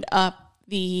opened up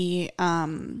the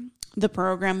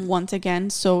program once again.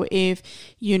 So if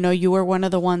you were one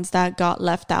of the ones that got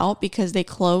left out because they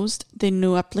closed the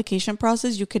new application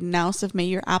process, you can now submit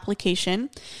your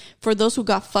application. For those who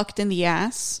got fucked in the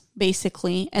ass,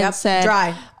 basically, and said,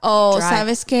 dry.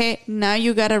 ¿Sabes qué? Now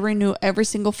you got to renew every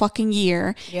single fucking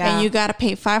year. Yeah. And you got to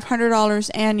pay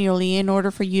 $500 annually in order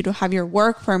for you to have your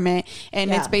work permit. And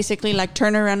it's basically like,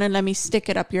 turn around and let me stick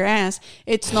it up your ass.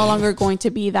 It's no longer going to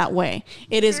be that way.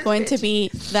 It is going to be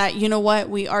that, you know what?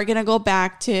 We are going to go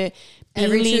back to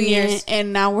every 2 years.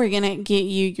 And now we're going to get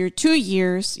you your 2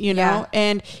 years, you know?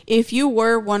 And if you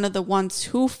were one of the ones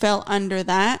who fell under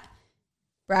that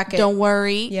bracket, don't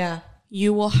worry. Yeah.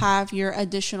 You will have your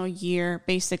additional year,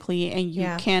 basically, and you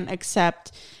can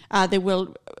accept. They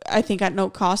will, I think, at no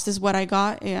cost is what I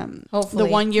got. Hopefully. The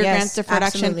 1 year grants deferred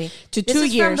action to 2 years.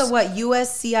 This is from the what?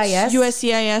 USCIS?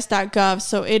 USCIS.gov.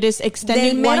 So it is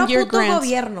extending 1 year grants.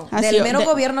 Del mero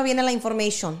gobierno viene la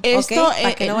information. Esto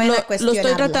para que no vayan a lo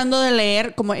estoy tratando de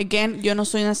leer. Como, again, yo no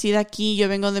soy nacida aquí. Yo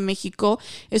vengo de México.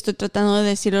 Estoy tratando de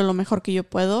decirlo lo mejor que yo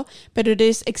puedo. But it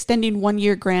is extending 1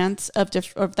 year grants of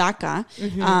DACA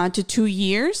to 2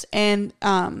 years and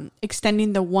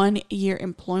extending the 1 year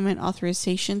employment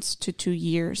authorizations to 2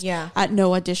 years at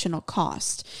no additional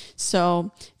cost.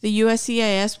 So the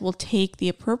USCIS will take the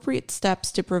appropriate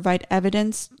steps to provide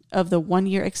evidence of the 1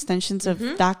 year extensions of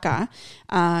DACA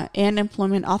and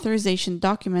employment authorization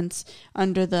documents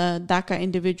under the DACA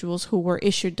individuals who were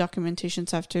issued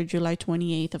documentations after July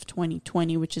 28th of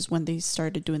 2020, which is when they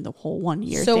started doing the whole 1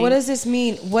 year thing. What does this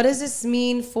mean? What does this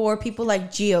mean for people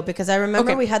like Gio? Because I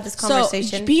remember we had this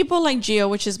conversation. So people like Gio,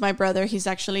 which is my brother, he's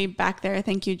actually back there.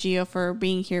 Thank you, Gio, for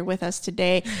being here with us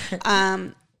today.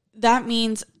 That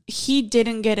means he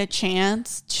didn't get a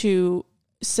chance to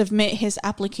submit his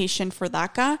application for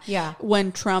DACA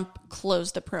when Trump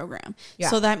closed the program.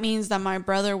 So that means that my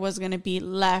brother was going to be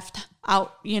left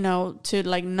out, to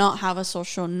like not have a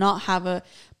social, not have a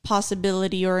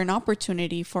possibility or an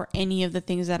opportunity for any of the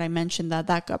things that I mentioned that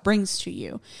DACA brings to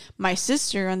you. My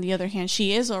sister, on the other hand,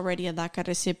 she is already a DACA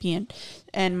recipient,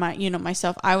 and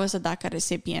myself, I was a DACA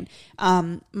recipient.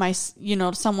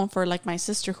 Someone for like my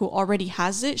sister who already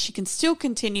has it, she can still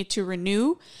continue to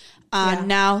renew.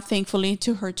 Now, thankfully,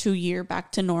 to her 2 year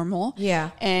back to normal.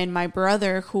 Yeah. And my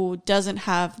brother, who doesn't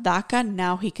have DACA,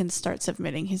 now he can start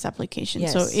submitting his application.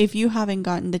 Yes. So if you haven't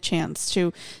gotten the chance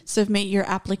to submit your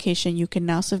application, you can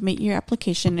now submit your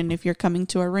application. And if you're coming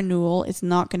to a renewal, it's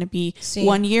not going to be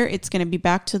 1 year. It's going to be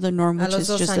back to the norm, which is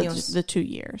just the 2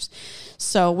 years.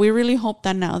 So we really hope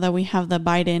that now that we have the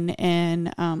Biden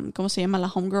and, ¿cómo se llama la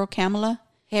homegirl?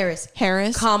 Harris.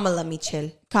 Kamala,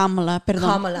 Michelle. Kamala, perdón.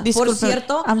 Kamala. Por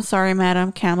cierto. I'm sorry,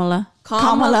 madam. Kamala.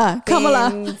 This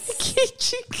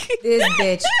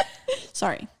bitch.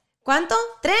 Sorry. ¿Cuánto?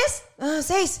 3?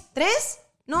 6. 3?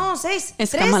 No, 6.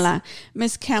 It's Kamala.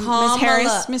 Miss Harris.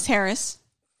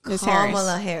 Miss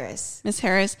Kamala Harris. Miss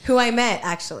Harris. Who I met,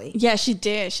 actually. Yeah, she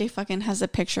did. She fucking has a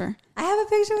picture. I have a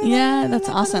picture with her. Yeah, that's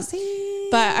awesome.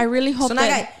 But I really hope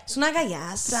Es una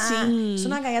gallaza. Sí. Es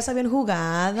una gallaza bien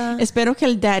jugada. Espero que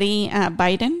el daddy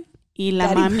Biden y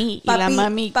la mami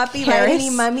Papi Harris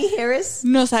Biden y mami Harris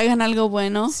nos hagan algo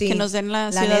bueno, que nos den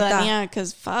la ciudadanía,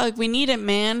 because fuck, we need it,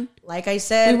 man. Like I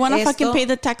said, we want to fucking pay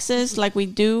the taxes like we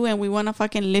do, and we want to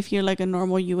fucking live here like a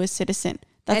normal U.S. citizen.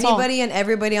 That's anybody and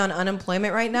everybody on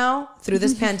unemployment right now through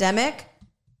this pandemic.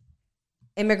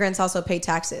 Immigrants also pay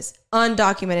taxes.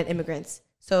 Undocumented immigrants.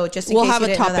 So just in case you didn't know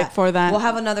that, we'll have a topic for that. We'll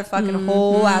have another fucking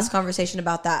whole ass conversation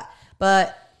about that.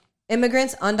 But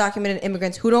immigrants, undocumented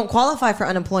immigrants who don't qualify for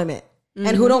unemployment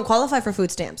and who don't qualify for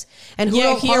food stamps and who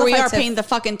don't here we are paying the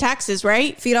fucking taxes,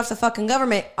 right? Feed off the fucking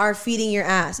government are feeding your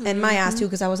ass and my ass too,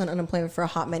 because I was on unemployment for a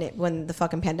hot minute when the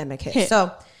fucking pandemic hit.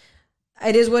 So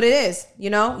it is what it is, you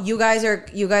know? You guys are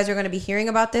going to be hearing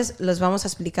about this. Les vamos a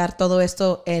explicar todo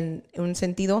esto en un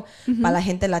sentido para la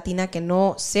gente latina que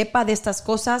no sepa de estas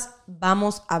cosas.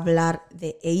 Vamos a hablar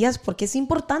de ellas porque es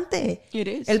importante. It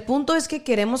is. El punto es que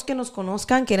queremos que nos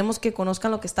conozcan, queremos que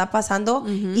conozcan lo que está pasando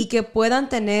y que puedan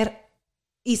tener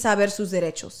y saber sus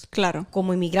derechos. Claro.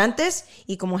 Como inmigrantes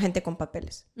y como gente con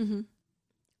papeles.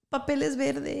 Papeles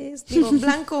verdes, digo,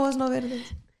 blancos, no verdes.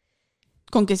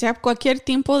 Con que sea cualquier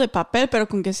tipo de papel, pero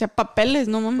con que sea papeles,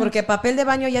 no mames. Porque papel de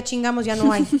baño ya chingamos, ya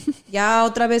no hay. Ya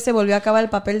otra vez se volvió a acabar el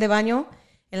papel de baño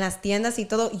en las tiendas y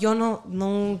todo. Yo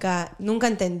nunca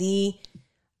entendí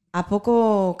 ¿a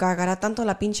poco cagará tanto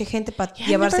la pinche gente para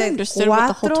llevarse 4? What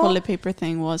the whole toilet paper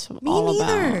thing was Me all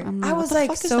neither. about. I was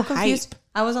like so confused.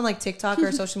 I was on like TikTok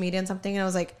or social media and something, and I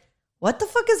was like, what the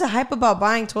fuck is the hype about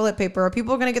buying toilet paper? Are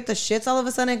people going to get the shits all of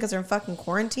a sudden because they're in fucking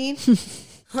quarantine?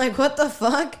 Like, what the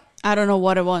fuck? I don't know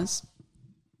what it was.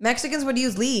 Mexicans would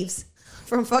use leaves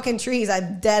from fucking trees. I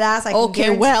dead ass. I Okay,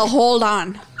 can well, hold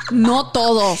on. No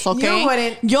todos, okay? You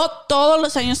wouldn't. Yo todos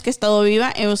los años que he estado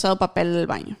viva he usado papel del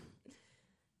baño.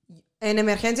 En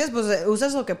emergencias, pues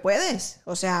usas lo que puedes.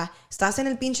 O sea, estás en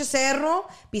el pinche cerro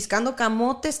piscando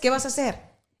camotes. ¿Qué vas a hacer?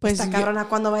 Pues esta cabrona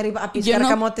cuando va a ir a piscar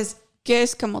camotes. ¿Qué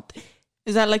es camote?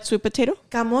 Is that like sweet potato?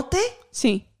 ¿Camote?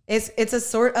 Sí. It's a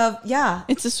sort of, yeah.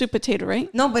 It's a sweet potato, right?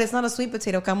 No, but it's not a sweet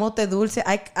potato. Camote dulce.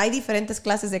 Hay diferentes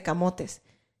clases de camotes.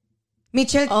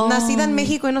 Michelle, nacida en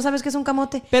México y no sabes qué es un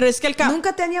camote. Pero es que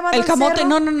 ¿Nunca te han llevado el al camote,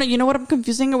 cerro? no. You know what I'm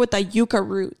confusing it with the yuca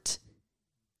root.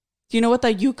 Do you know what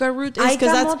the yuca root is? Hay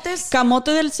camotes.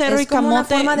 Camote del cerro y camote. Es como una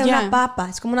forma de una papa.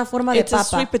 Es como una forma de papa. It's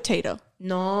a sweet potato.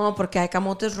 No, porque hay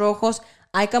camotes rojos.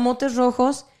 Hay camotes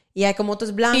rojos y hay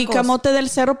camotes blancos. Y camote del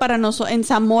cerro para nosotros. En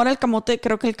Zamora, el camote,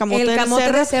 creo que el camote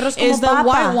del cerro es como is the papa.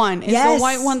 white one. It's Yes. the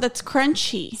white one that's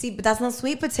crunchy. See, but that's not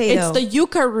sweet potato. It's the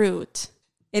yuca root.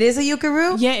 It is a yuca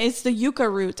root? Yeah, it's the yuca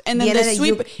root. And then Viene the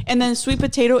de sweet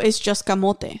potato is just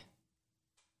camote.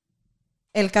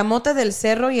 El camote del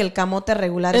cerro y el camote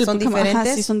regular son diferentes.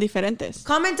 Ajá, sí, son diferentes.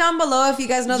 Comment down below if you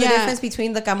guys know the difference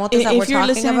between the camotes that we're If you're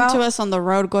talking listening about. to us on the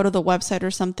road, go to the website or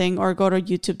something, or go to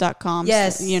youtube.com.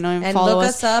 Yes. And And follow look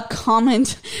us. us up.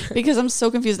 Comment, because I'm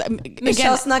so confused.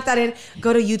 Michelle snuck that in.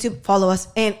 Go to YouTube, follow us,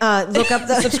 and look up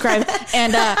the subscribe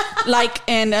and like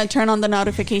and turn on the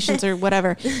notifications or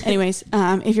whatever. Anyways,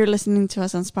 if you're listening to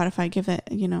us on Spotify, give it,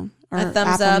 or a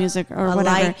thumbs Apple up, Music or a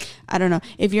whatever. like. I don't know.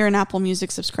 If you're in Apple Music,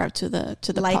 subscribe to the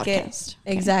like podcast. it.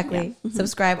 Exactly. Yeah.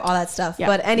 Subscribe, all that stuff. Yeah.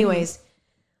 But anyways,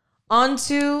 on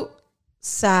to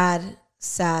sad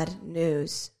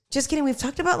news. Just kidding. We've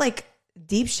talked about like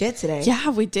deep shit today. Yeah,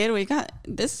 we did. We got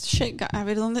this shit. A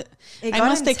ver, ¿dónde? It ¿Hay got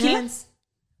más tequila? intense.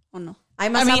 ¿O no? ¿Hay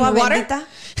más agua bendita?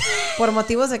 Por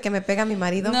motivos de que me pega mi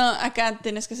marido. No, acá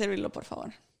tienes que servirlo, por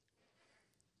favor.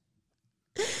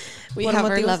 We Por have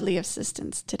our motivos- lovely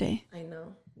assistants today. I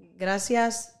know.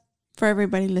 Gracias. For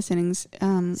everybody listening. Si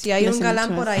hay un listening galán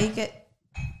to por us. ahí que...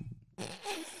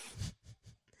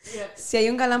 Si hay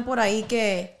un galán por ahí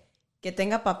que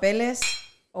tenga papeles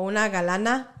o una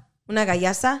galana, una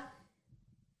gallaza,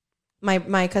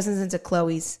 my cousin's into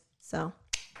Chloe's. So,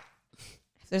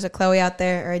 if there's a Chloe out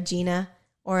there or a Gina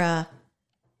or a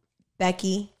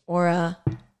Becky or a...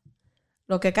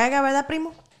 Lo que caiga, ¿verdad,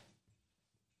 primo?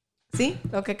 ¿Sí?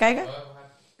 Lo que caiga.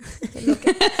 We're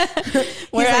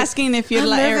He's like, asking if you're "I'm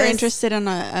like, are nervous." interested in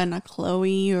a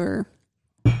Chloe or...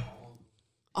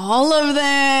 All of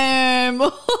them.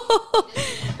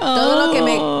 Todo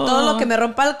lo que me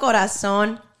rompa el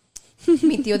corazón.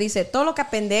 Mi tío dice, todo lo que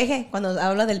apendeje cuando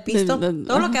habla del pisto.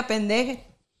 Todo lo que apendeje.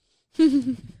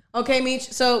 Okay,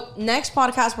 Mitch. So next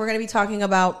podcast we're going to be talking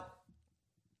about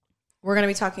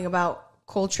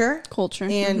culture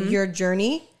and your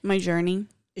journey. My journey.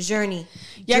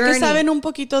 Ya que saben un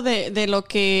poquito de lo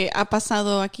que ha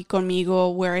pasado aquí conmigo,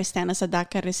 where I stand as a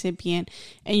DACA recipient,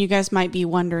 and you guys might be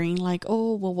wondering, like,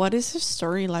 oh, well, what is her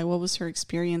story like? What was her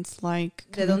experience like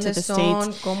coming to the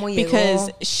States? ¿Cómo llegó? Because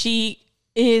she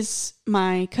is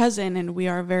my cousin, and we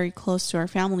are very close to our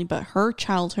family, but her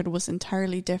childhood was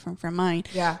entirely different from mine.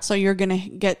 Yeah. So you're going to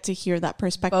get to hear that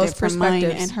perspective Both from mine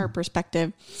perspectives. and her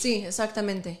perspective. Sí,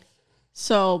 exactamente.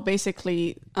 So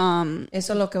basically,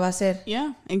 Eso es lo que va a ser.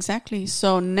 yeah, exactly.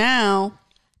 So now...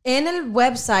 En el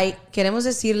website queremos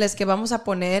decirles que vamos a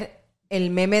poner el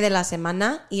meme de la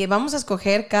semana y vamos a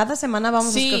escoger, cada semana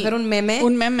vamos a escoger un meme.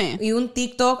 Un meme. Y un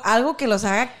TikTok, algo que los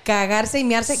haga cagarse y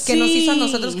mearse, que nos hizo a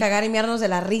nosotros cagar y mearnos de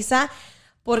la risa.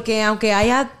 Porque aunque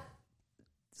haya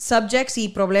subjects y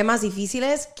problemas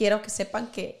difíciles, quiero que sepan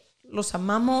que los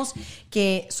amamos,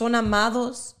 que son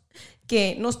amados,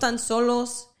 que no están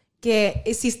solos, que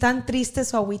si están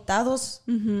tristes o agüitados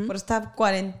por esta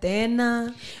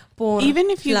cuarentena, por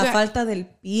la falta del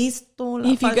pisto,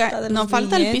 la falta de los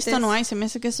falta el pisto no hay. Se me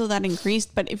hace que eso that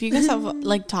increased. But if you guys have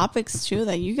like topics too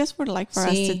that you guys would like for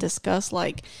us to discuss,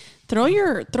 like throw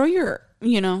your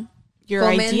your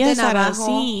ideas at us.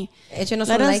 Sí. Échenos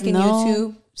un like en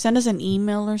YouTube. Send us an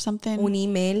email or something. Un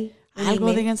email.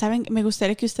 Algo, digan, ¿saben? Me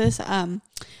gustaría que ustedes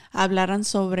hablaran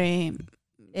sobre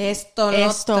esto,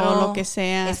 lo que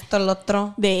sea. Esto, lo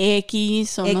otro. De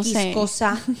X o no sé. X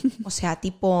cosa. O sea,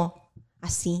 tipo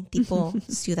así, tipo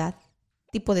ciudad.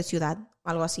 Tipo de ciudad,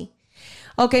 algo así.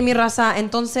 Ok, mi raza,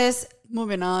 entonces...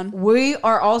 Moving on. We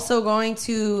are also going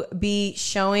to be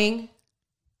showing...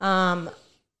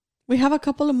 we have a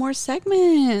couple of more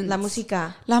segments. La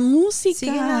música.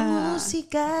 Sigue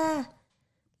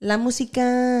la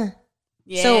música.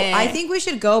 Yeah. So I think we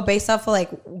should go based off of like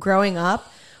growing up,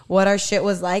 what our shit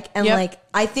was like. And like,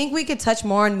 I think we could touch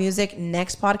more on music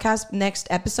next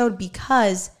episode,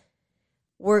 because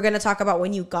we're going to talk about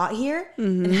when you got here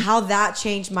and how that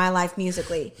changed my life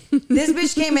musically. This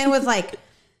bitch came in with like,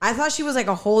 I thought she was like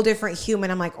a whole different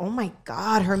human. I'm like, oh my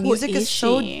God, her music is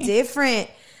so different.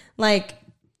 Like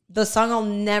the song I'll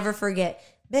never forget.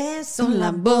 Beso en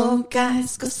la boca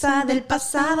es cosa del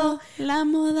pasado. La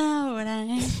moda ahora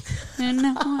es.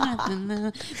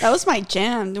 That was my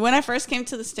jam. When I first came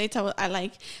to the States, I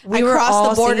crossed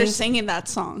the border singing that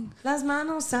song. Las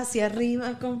manos hacia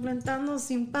arriba, completando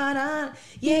sin parar.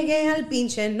 Llegué al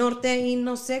pinche norte y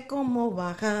no sé cómo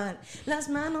bajar. Las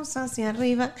manos hacia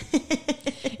arriba.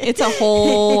 It's a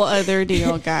whole other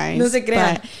deal, guys. No se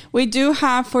crean. But we do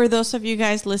have, for those of you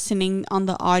guys listening on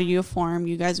the audio form,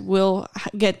 you guys will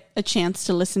get a chance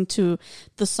to listen to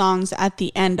the songs at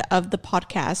the end of the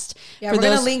podcast. Yeah, we're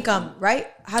going to link them, right?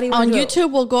 How do you want to do it? On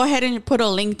YouTube, we'll go ahead and put a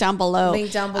link down below.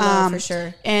 For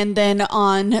sure. And then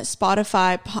on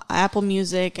Spotify, Apple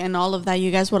Music, and all of that,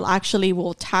 you guys will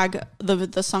tag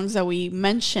the songs that we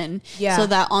mention, so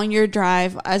that on your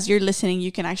drive, as you're listening,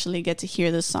 you can actually get to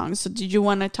hear the songs. So did you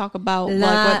want to talk about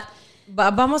what...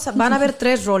 Van a haber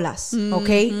 3 rolas, ¿ok?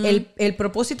 El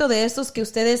propósito de esto es que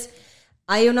ustedes...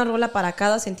 Hay una rola para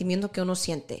cada sentimiento que uno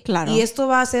siente. Claro. Y esto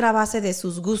va a ser a base de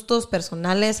sus gustos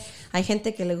personales. Hay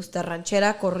gente que le gusta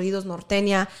ranchera, corridos,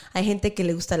 norteña. Hay gente que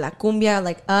le gusta la cumbia,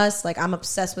 like us. Like, I'm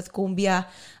obsessed with cumbia.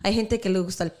 Hay gente que le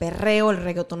gusta el perreo, el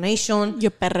reggaetonation.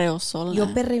 Yo perreo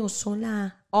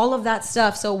sola. All of that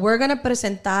stuff. So, we're going to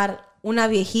presentar una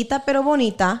viejita pero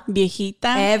bonita.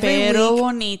 Viejita pero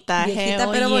bonita.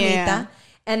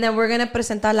 And then we're going to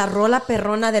presentar la rola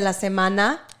perrona de la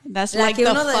semana. That's like the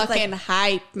fucking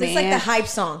hype, man. It's like the hype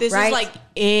song, This right? is like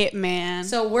it, man.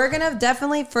 So we're going to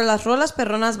definitely, for las rolas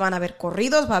perronas, van a haber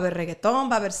corridos, va a haber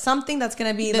reggaetón, va a haber something that's going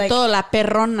to be de todo, la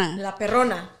perrona. La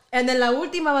perrona. And then la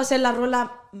última va a ser la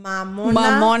rola mamona.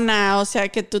 Mamona, o sea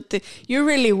que you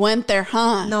really went there,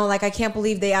 huh? No, like I can't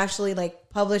believe they actually like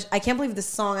published. I can't believe this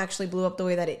song actually blew up the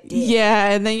way that it did.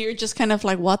 Yeah, and then you're just kind of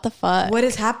like, what the fuck? What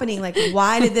is happening? Like,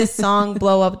 why did this song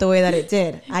blow up the way that it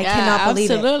did? I cannot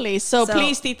believe absolutely. it. So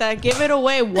please, Tita, give it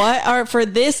away. What are for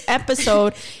this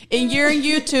episode? And you're on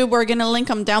YouTube. We're going to link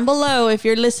them down below. If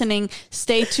you're listening,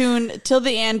 stay tuned till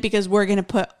the end because we're going to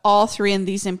put all 3 in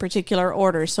these in particular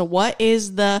order. So what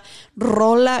is the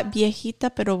rola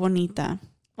viejita pero bonita?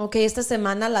 Okay, esta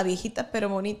semana la viejita pero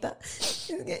bonita.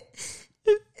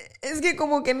 Es que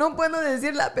como que no puedo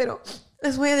decirla, pero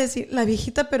les voy a decir, la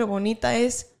viejita pero bonita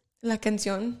es la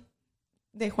canción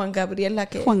de Juan Gabriel,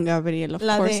 Juan Gabriel, of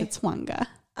course it's Juanga.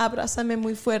 Abrázame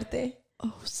muy fuerte.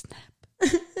 Oh, snap.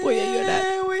 Voy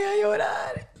a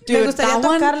llorar. Dude, me gustaría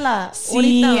tocarla.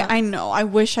 Sí, ahorita. I know. I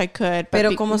wish I could.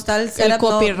 Pero como está el setup,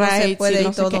 copyright, no se puede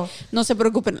y todo. No se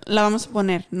preocupen, la vamos a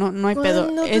poner. No hay pedo.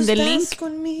 En el link.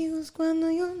 Conmigo es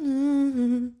cuando yo...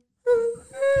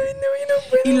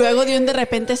 Y luego de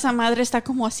repente esa madre está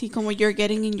como así, como you're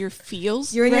getting in your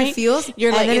feels. You're in right? your feels.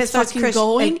 You're like, it's fucking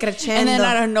going. And then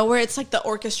out of nowhere, it's like the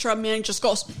orchestra man just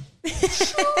goes.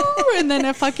 And then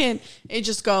it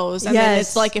just goes. And then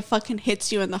it's like it fucking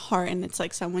hits you in the heart. And it's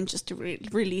like someone just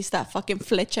released that fucking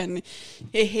flecha and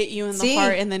it hit you in the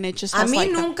heart. And then it just has a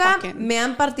mí nunca me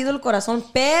han partido el corazón,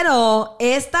 pero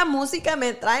esta música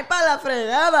me trae para la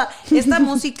fregada. Esta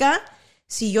música...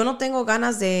 Si yo no tengo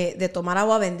ganas de tomar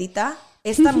agua bendita,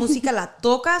 esta música la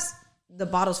tocas, the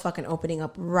bottle's fucking opening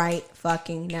up right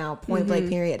fucking now. Point blank,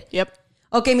 period. Yep.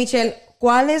 Ok, Michelle,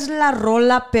 ¿cuál es la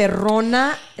rola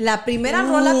perrona? La primera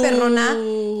rola perrona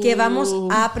que vamos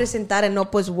a presentar en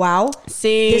No Pues Wow.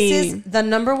 Sí. This is the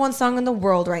 #1 song in the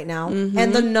world right now.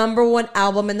 And the #1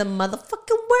 album in the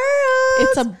motherfucking world.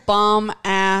 It's a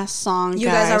bomb-ass ass song. You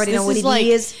guys already know what it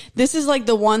is. This is like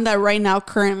the one that right now,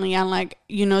 currently, I'm like,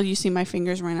 you know, you see my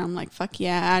fingers right now. I'm like, fuck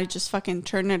yeah. I just fucking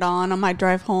turn it on my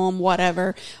drive home,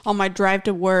 whatever. On my drive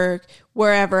to work,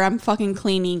 wherever I'm fucking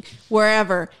cleaning,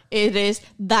 wherever. It is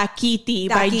Daquiti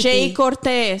by Jay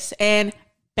Cortez and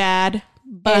Bad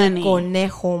Bunny. El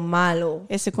conejo malo.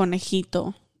 Ese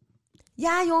conejito.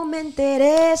 Ya yo me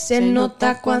enteré, se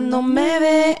nota cuando me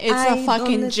ve. It's a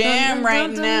fucking jam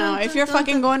right now. If you're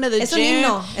fucking going to the gym,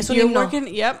 you're working.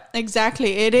 Yep,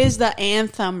 exactly. It is the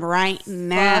anthem right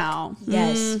now. Fuck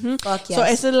yes. Mm-hmm. Fuck yes. So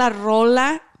esa es la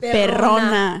rola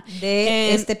perrona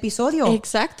de este episodio.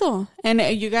 Exacto. And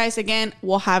you guys, again,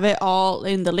 we'll have it all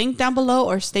in the link down below,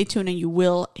 or stay tuned and you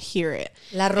will hear it.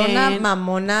 La rola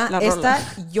mamona. Esta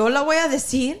yo la voy a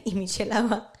decir y Michelle la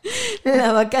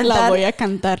va a cantar. La voy a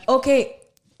cantar. Okay,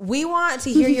 we want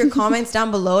to hear your comments down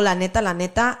below. La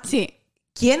neta. Sí.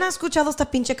 ¿Quién ha escuchado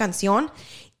esta pinche canción?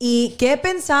 ¿Y qué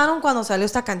pensaron cuando salió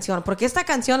esta canción? Porque esta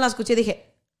canción la escuché y dije...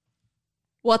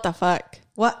 What the fuck?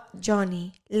 What?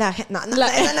 Johnny. Esa no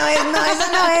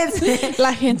es.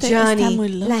 La gente Johnny, está muy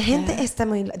loca. La gente está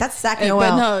muy loca. That's Zach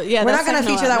Noel. No, yeah, we're not going to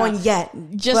feature that one yet.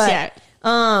 Just yet.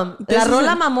 La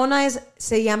rola mamona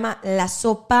se llama La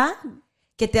Sopa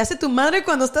que te hace tu madre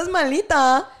cuando estás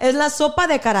malita. Es la sopa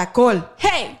de caracol.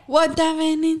 Hey, what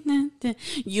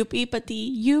you pee.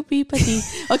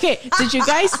 Okay, did you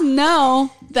guys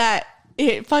know that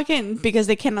it fucking, because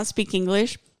they cannot speak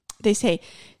English, they say,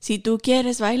 si tú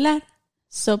quieres bailar,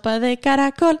 sopa de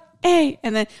caracol. Hey,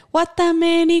 and then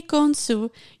watameni con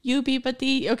su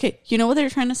pee. Okay, you know what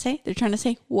they're trying to say? They're trying to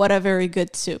say, what a very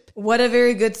good soup. What a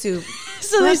very good soup.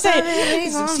 So they say,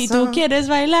 si tú quieres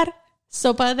bailar,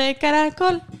 sopa de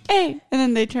caracol. Hey, and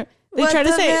then they try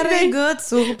to say, what a very good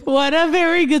soup. What a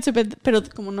very good soup. Pero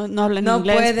como no hablan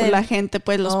inglés, pues la gente,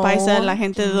 pues los paisas, la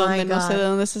gente de donde, no sé de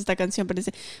dónde es esta canción, pero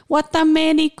dice,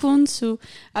 watameni con su,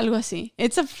 algo así.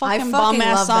 It's a fucking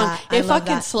bomb-ass song. It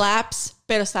fucking slaps.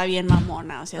 Pero está bien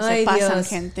mamona, o sea, se pasan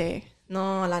gente.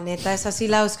 No, la neta, esa sí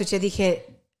la escuché, dije,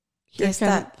 ¿qué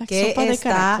está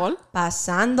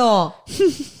pasando?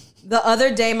 The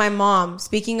other day, my mom,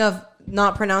 speaking of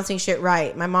not pronouncing shit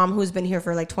right, my mom, who's been here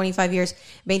for like 25 years,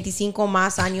 25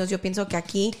 más años, yo pienso que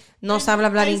aquí no sabe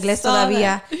hablar inglés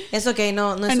todavía. Es okay,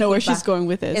 no es I know where she's going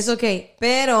with this. Es okay,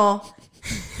 pero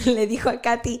le dijo a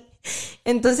Katy.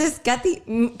 Entonces Katy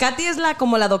es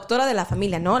como la doctora de la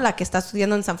familia, ¿no? La que está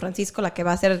estudiando en San Francisco, la que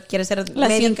quiere ser la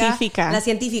médica, científica. La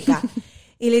científica.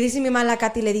 Y le dice mi mamá a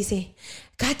Katy, le dice,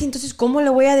 Katy, entonces ¿cómo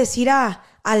le voy a decir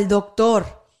al doctor?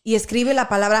 Y escribe la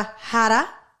palabra jara,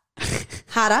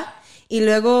 y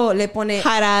luego le pone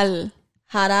jaral,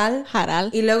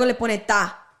 y luego le pone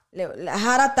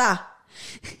jara ta.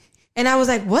 And I was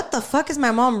like, what the fuck is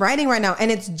my mom writing right now? And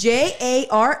it's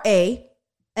JARAL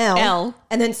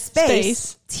and then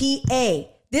space TA.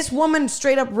 This woman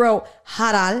straight up wrote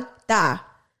Haral Ta,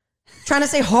 trying to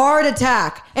say heart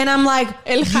attack, and I'm like,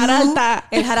 el jarata,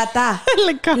 el heart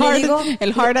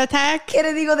attack. ¿Qué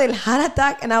le digo del heart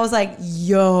attack? And I was like,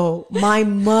 yo, my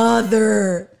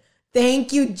mother.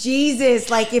 Thank you, Jesus.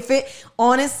 Like,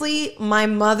 honestly, my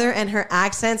mother and her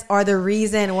accents are the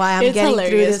reason why I'm getting hilarious.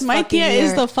 Through this. My tia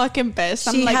is the fucking best.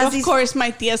 I'm like, of course,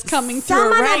 my tia's coming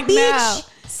through right now.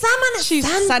 She's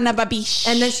Sana Babish.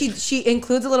 And then she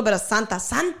includes a little bit of Santa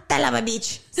la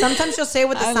Babish. Sometimes she'll say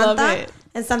with the Santa,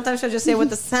 and sometimes she'll just say with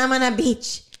the Samana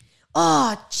Beach.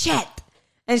 Oh, Chet.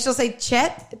 And she'll say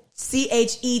Chet,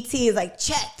 CHET, is like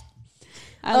Chet.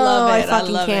 I love it. I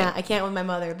fucking can't. I can't with my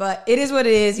mother, but it is what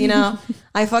it is, you know.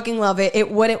 I fucking love it.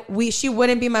 She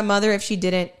wouldn't be my mother if she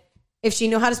didn't. If she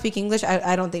knew how to speak English,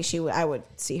 I don't think she would. I would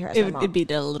see her as my mom. It'd be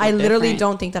a little I literally different.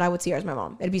 don't think that I would see her as my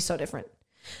mom. It'd be so different.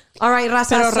 All right, Raza.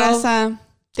 Pero Raza,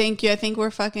 thank you. I think we're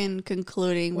fucking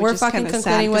concluding, which is kind of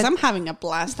sad because I'm having a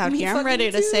blast out here. I'm ready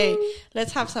to say,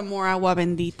 let's have some more agua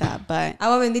bendita. But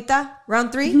agua bendita,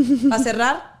 round 3, para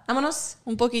cerrar. Vámonos.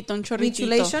 Un poquito, un chorritito.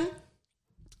 Mutilation.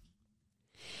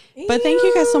 But thank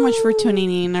you guys so much for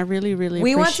tuning in. I really, really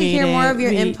appreciate it. We want to hear more of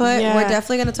your input. Yeah. We're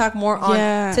definitely going to talk more on.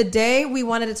 Yeah. Today, we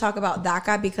wanted to talk about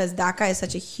DACA because DACA is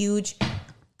such a huge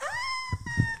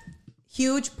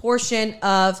portion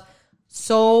of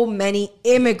so many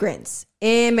immigrants,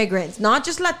 not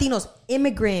just Latinos,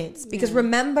 immigrants. Because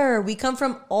remember, we come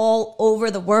from all over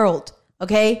the world,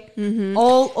 okay? Mm-hmm.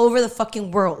 All over the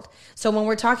fucking world. So when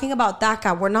we're talking about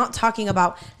DACA, we're not talking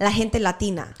about la gente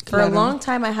latina. For a long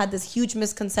time, I had this huge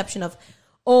misconception of,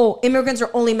 immigrants are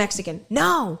only Mexican.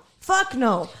 No, Fuck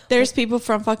no. There's people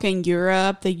from fucking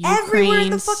Europe, the Ukraine, everywhere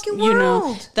in the fucking world. You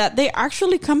know, that they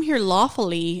actually come here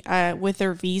lawfully with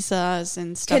their visas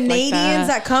and stuff Canadians like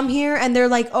that come here and they're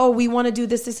like, oh, we want to do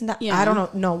this, and that. Yeah. I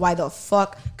don't know why the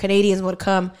fuck Canadians would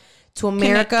come to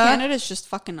America. Canada's just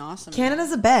fucking awesome.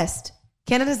 Canada's the best.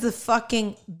 Canada's the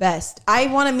fucking best. I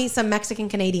want to meet some Mexican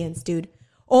Canadians, dude.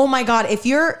 Oh my God. If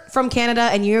you're from Canada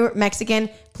and you're Mexican,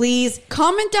 please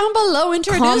comment down below.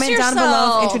 Introduce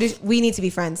yourself. We need to be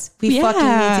friends. We fucking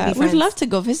need to be friends. We'd love to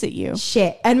go visit you.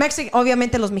 Shit. And Mexico,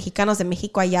 obviamente los mexicanos de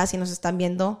México allá, si nos están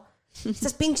viendo.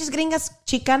 Estas pinches gringas,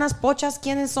 chicanas, pochas,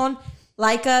 ¿quiénes son?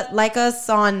 Like us.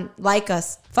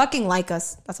 Fucking like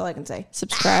us. That's all I can say.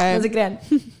 Subscribe.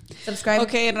 Subscribe.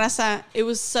 Okay, Raza. It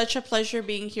was such a pleasure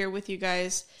being here with you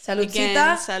guys.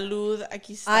 Saludcita. Again, salud.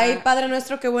 Aquí está. Ay, Padre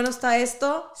nuestro, qué bueno está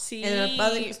esto. Sí. En el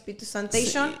Padre y el Espíritu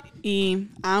Santation. Sí. Y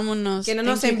vámonos. Que no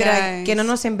nos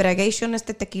embriagation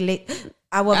este tequila.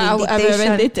 Agua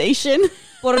benditation.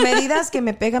 Por medidas que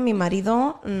me pega mi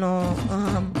marido, no.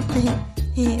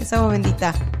 Es agua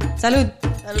bendita. Salud.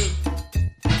 Salud.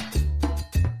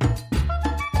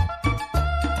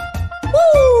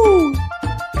 Woo!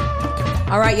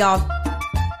 All right, y'all.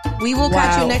 We will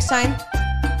catch you next time.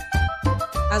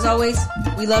 As always,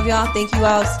 we love y'all. Thank you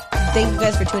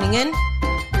guys for tuning in.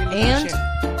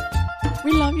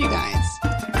 We love you guys.